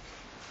vërtetë.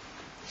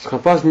 S'ka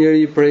pas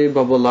njeri prej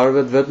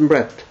baballarëve të vetë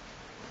mbret.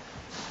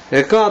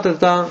 E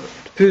katërta,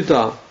 të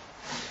pyeta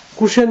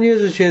kush janë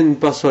njerëzit që janë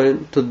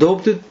pasojnë, të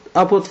dobtit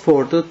apo të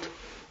fortët?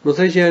 Më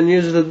thënë që janë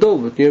njerëzit e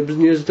dobët,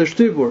 njerëzit e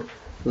shtypur.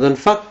 Dhe në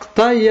fakt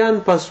këta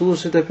janë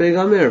pasuesit e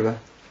pejgamberëve.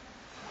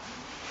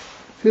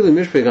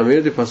 Fillimisht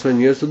pejgamberët i pasojnë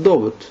njerëz të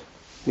dobët,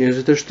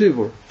 njerëzit e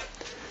shtypur.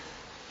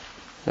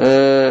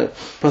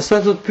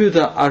 Pastaj do të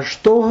pyeta, a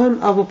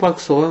shtohen apo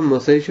paksohen?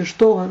 Më thënë që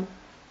shtohen.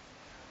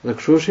 Dhe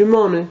kështu është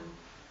imani.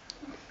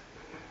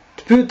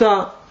 Të pyeta,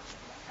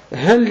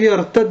 هل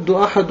يرتد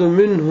أحد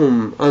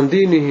منهم عن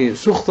دينه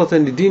سخطة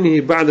لدينه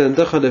بعد أن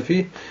دخل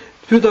فيه؟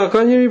 Pyeta,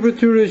 ka njëri për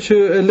tyre që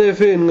e le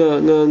fen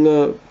nga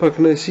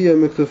pakënaqësia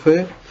me këtë fe?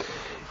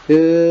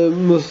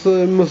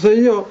 Më thë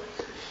jo.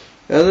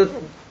 Edhe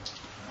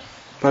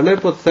prandaj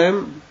po të them,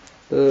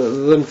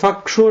 dhe në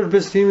fakt kështu është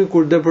besimi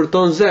kur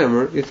depërton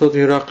zemër, i thot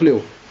Herakliu.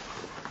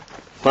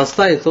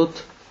 Pastaj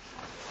thot,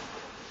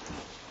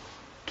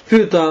 të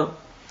pyeta,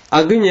 a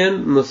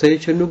gënjen, më thej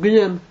që nuk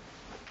gënjen.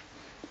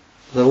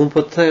 Dhe unë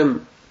po të them,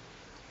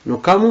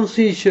 nuk ka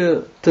mundësi që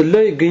të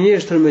lëj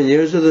gënjeshtër me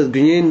njerëzit dhe të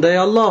gënjejnë ndaj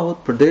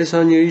Allahut,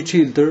 përderisa njëri i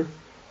çiltër,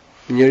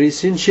 njëri i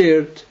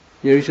sinqert,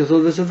 njëri që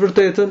thotë vetë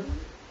vërtetën,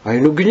 ai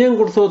nuk gënjen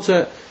kur thotë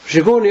se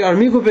shikoni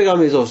armiku i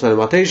pejgamberit sallallahu alajhi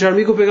wasallam, atë ishte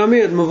armiku i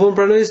pejgamberit, më vonë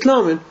pranoi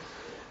Islamin.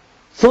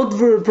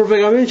 Thotë për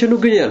pejgamberin që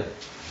nuk gënjen.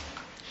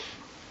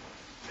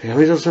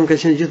 Pejgamberi sallallahu alajhi wasallam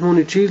ka qenë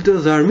gjithmonë i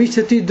çiltër dhe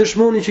armiqtë e tij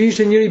dëshmonin që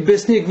ishte njëri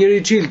besnik, njëri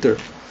i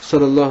çiltër,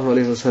 sallallahu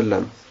alaihi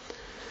wasallam.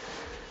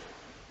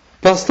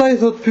 Pastaj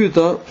thot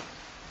pyeta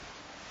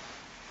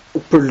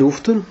për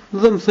luftën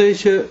dhe më thej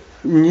që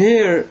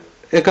njëherë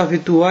e ka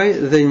fituar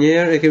dhe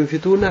njëherë e kemi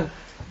fituar ne.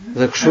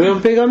 Dhe kështu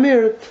janë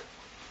pejgamberët.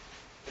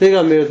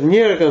 Pejgamberët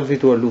njëherë kanë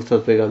fituar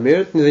luftat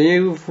pejgamberët dhe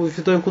njëherë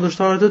fitojnë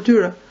kundërshtarët e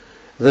tyre.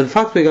 Dhe në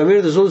fakt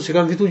pejgamberët e Zotit që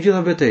kanë fituar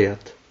gjitha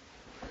betejat.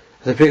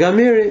 Dhe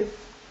pejgamberi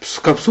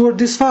ka psuar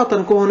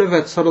disfata në kohën e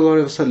vet sallallahu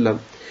alaihi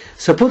wasallam.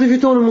 Se po të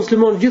fitonin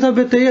muslimanë gjitha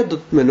betejat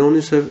do të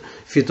menonin se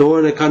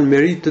fitoren e kanë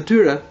merit të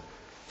tyre,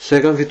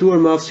 se kanë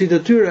fituar me aftësitë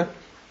e tyre.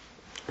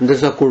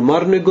 Ndërsa kur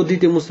marrin në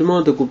goditje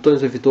muslimanët e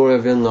kuptojnë se fitoria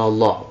vjen nga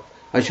Allahu.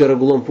 Ai që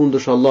rregullon punën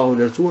është Allahu i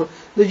lartësuar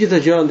dhe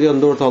gjitha gjërat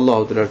janë dorë të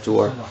Allahut të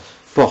lartësuar.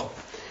 Po.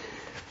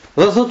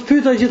 Dhe thot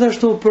pyeta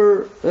gjithashtu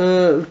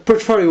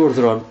për çfarë i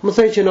urdhëron. Më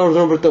thej që na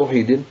urdhëron për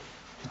tauhidin,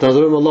 të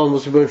adhurojmë Allahun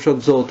mos i bëjmë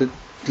shok Zotit,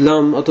 të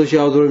lam ato që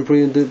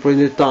adhurojmë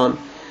prindërit tan,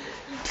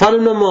 të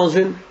falim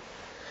namazin,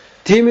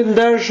 të jemi të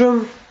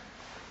ndershëm,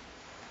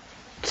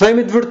 të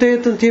themi të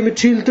vërtetën, të jemi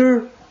të çiltër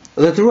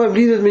dhe të ruajmë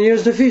lidhjet me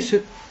njerëz të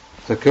fisit.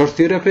 Dhe kjo është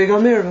thirrja e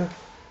pejgamberëve.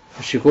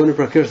 Shikoni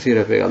pra kjo është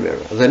thirrja e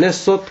pejgamberëve. Dhe ne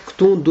sot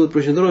këtu duhet të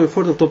përqendrohemi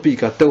fort në këto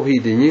pika.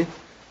 Tauhidi 1,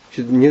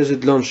 që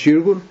njerëzit lanë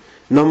shirkun,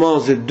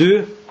 namazi 2,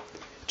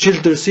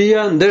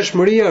 ciltersia,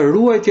 ndershmëria,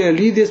 ruajtja e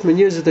lidhjes me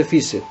njerëzit e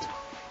fisit.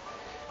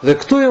 Dhe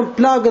këto janë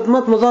plagët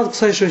më të mëdha të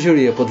kësaj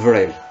shoqërie, po të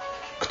vrejmë.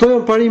 Këto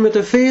janë parimet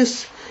e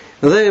fesë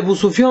dhe Ebu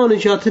Sufjani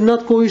që aty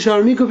natë kohë ishte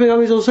armiku i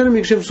pejgamberit sallallahu alajhi wasallam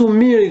i kishte mësuar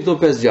mirë këto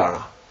 5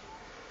 gjëra.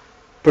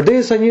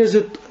 Përderisa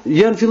njerëzit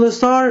janë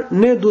fillestar,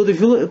 ne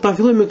duhet ta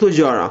fillojmë me këto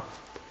gjëra.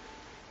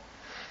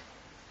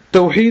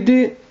 Tauhidi,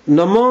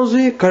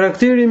 namazi,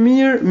 karakteri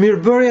mirë,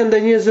 mirëbërja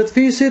ndaj njerëzve të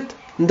fisit,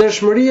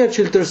 ndershmëria,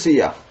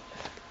 ciltersia.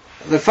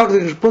 Dhe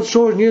fakti është po të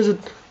shohësh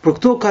njerëzit për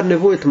këto kanë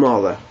nevojë të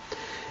madhe.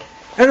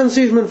 E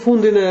rëndësishme në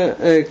fundin e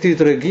këtij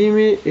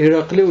tregimi,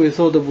 Herakleu i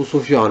thotë Abu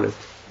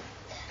Sufjanit.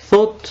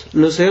 Thotë,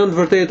 nëse janë të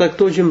vërteta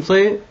këto që më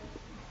the,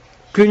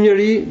 ky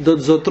njeri do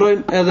të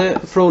zotrojnë edhe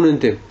fronin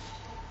tim.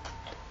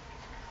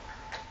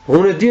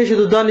 Unë e di që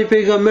do dali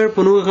pejgamber,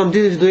 por nuk e kam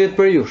ditë që do jetë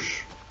për jush.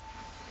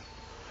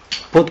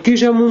 Po të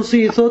kisha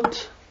mundësi, i thot,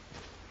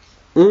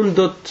 unë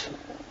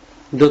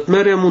do të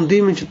merrja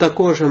mundimin që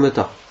takohesha me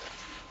ta.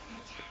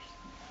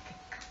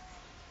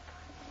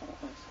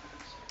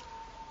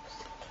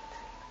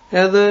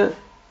 Edhe,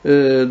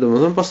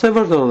 domethënë, pastaj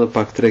vazhdon edhe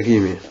pak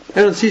tregimi. E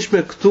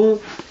rëndësishme këtu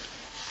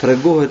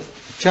tregohet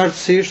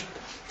qartësisht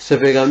se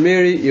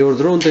pejgamberi i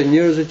urdhëronte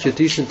njerëzit që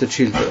të ishin të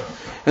çiltër.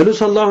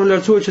 Elus Allahu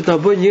lartësuar që ta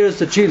bëjë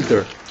njerëz të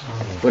çiltër.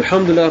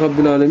 Alhamdulillah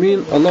rabbil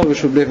alamin, Allahu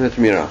shpëlbeft me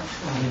të mira.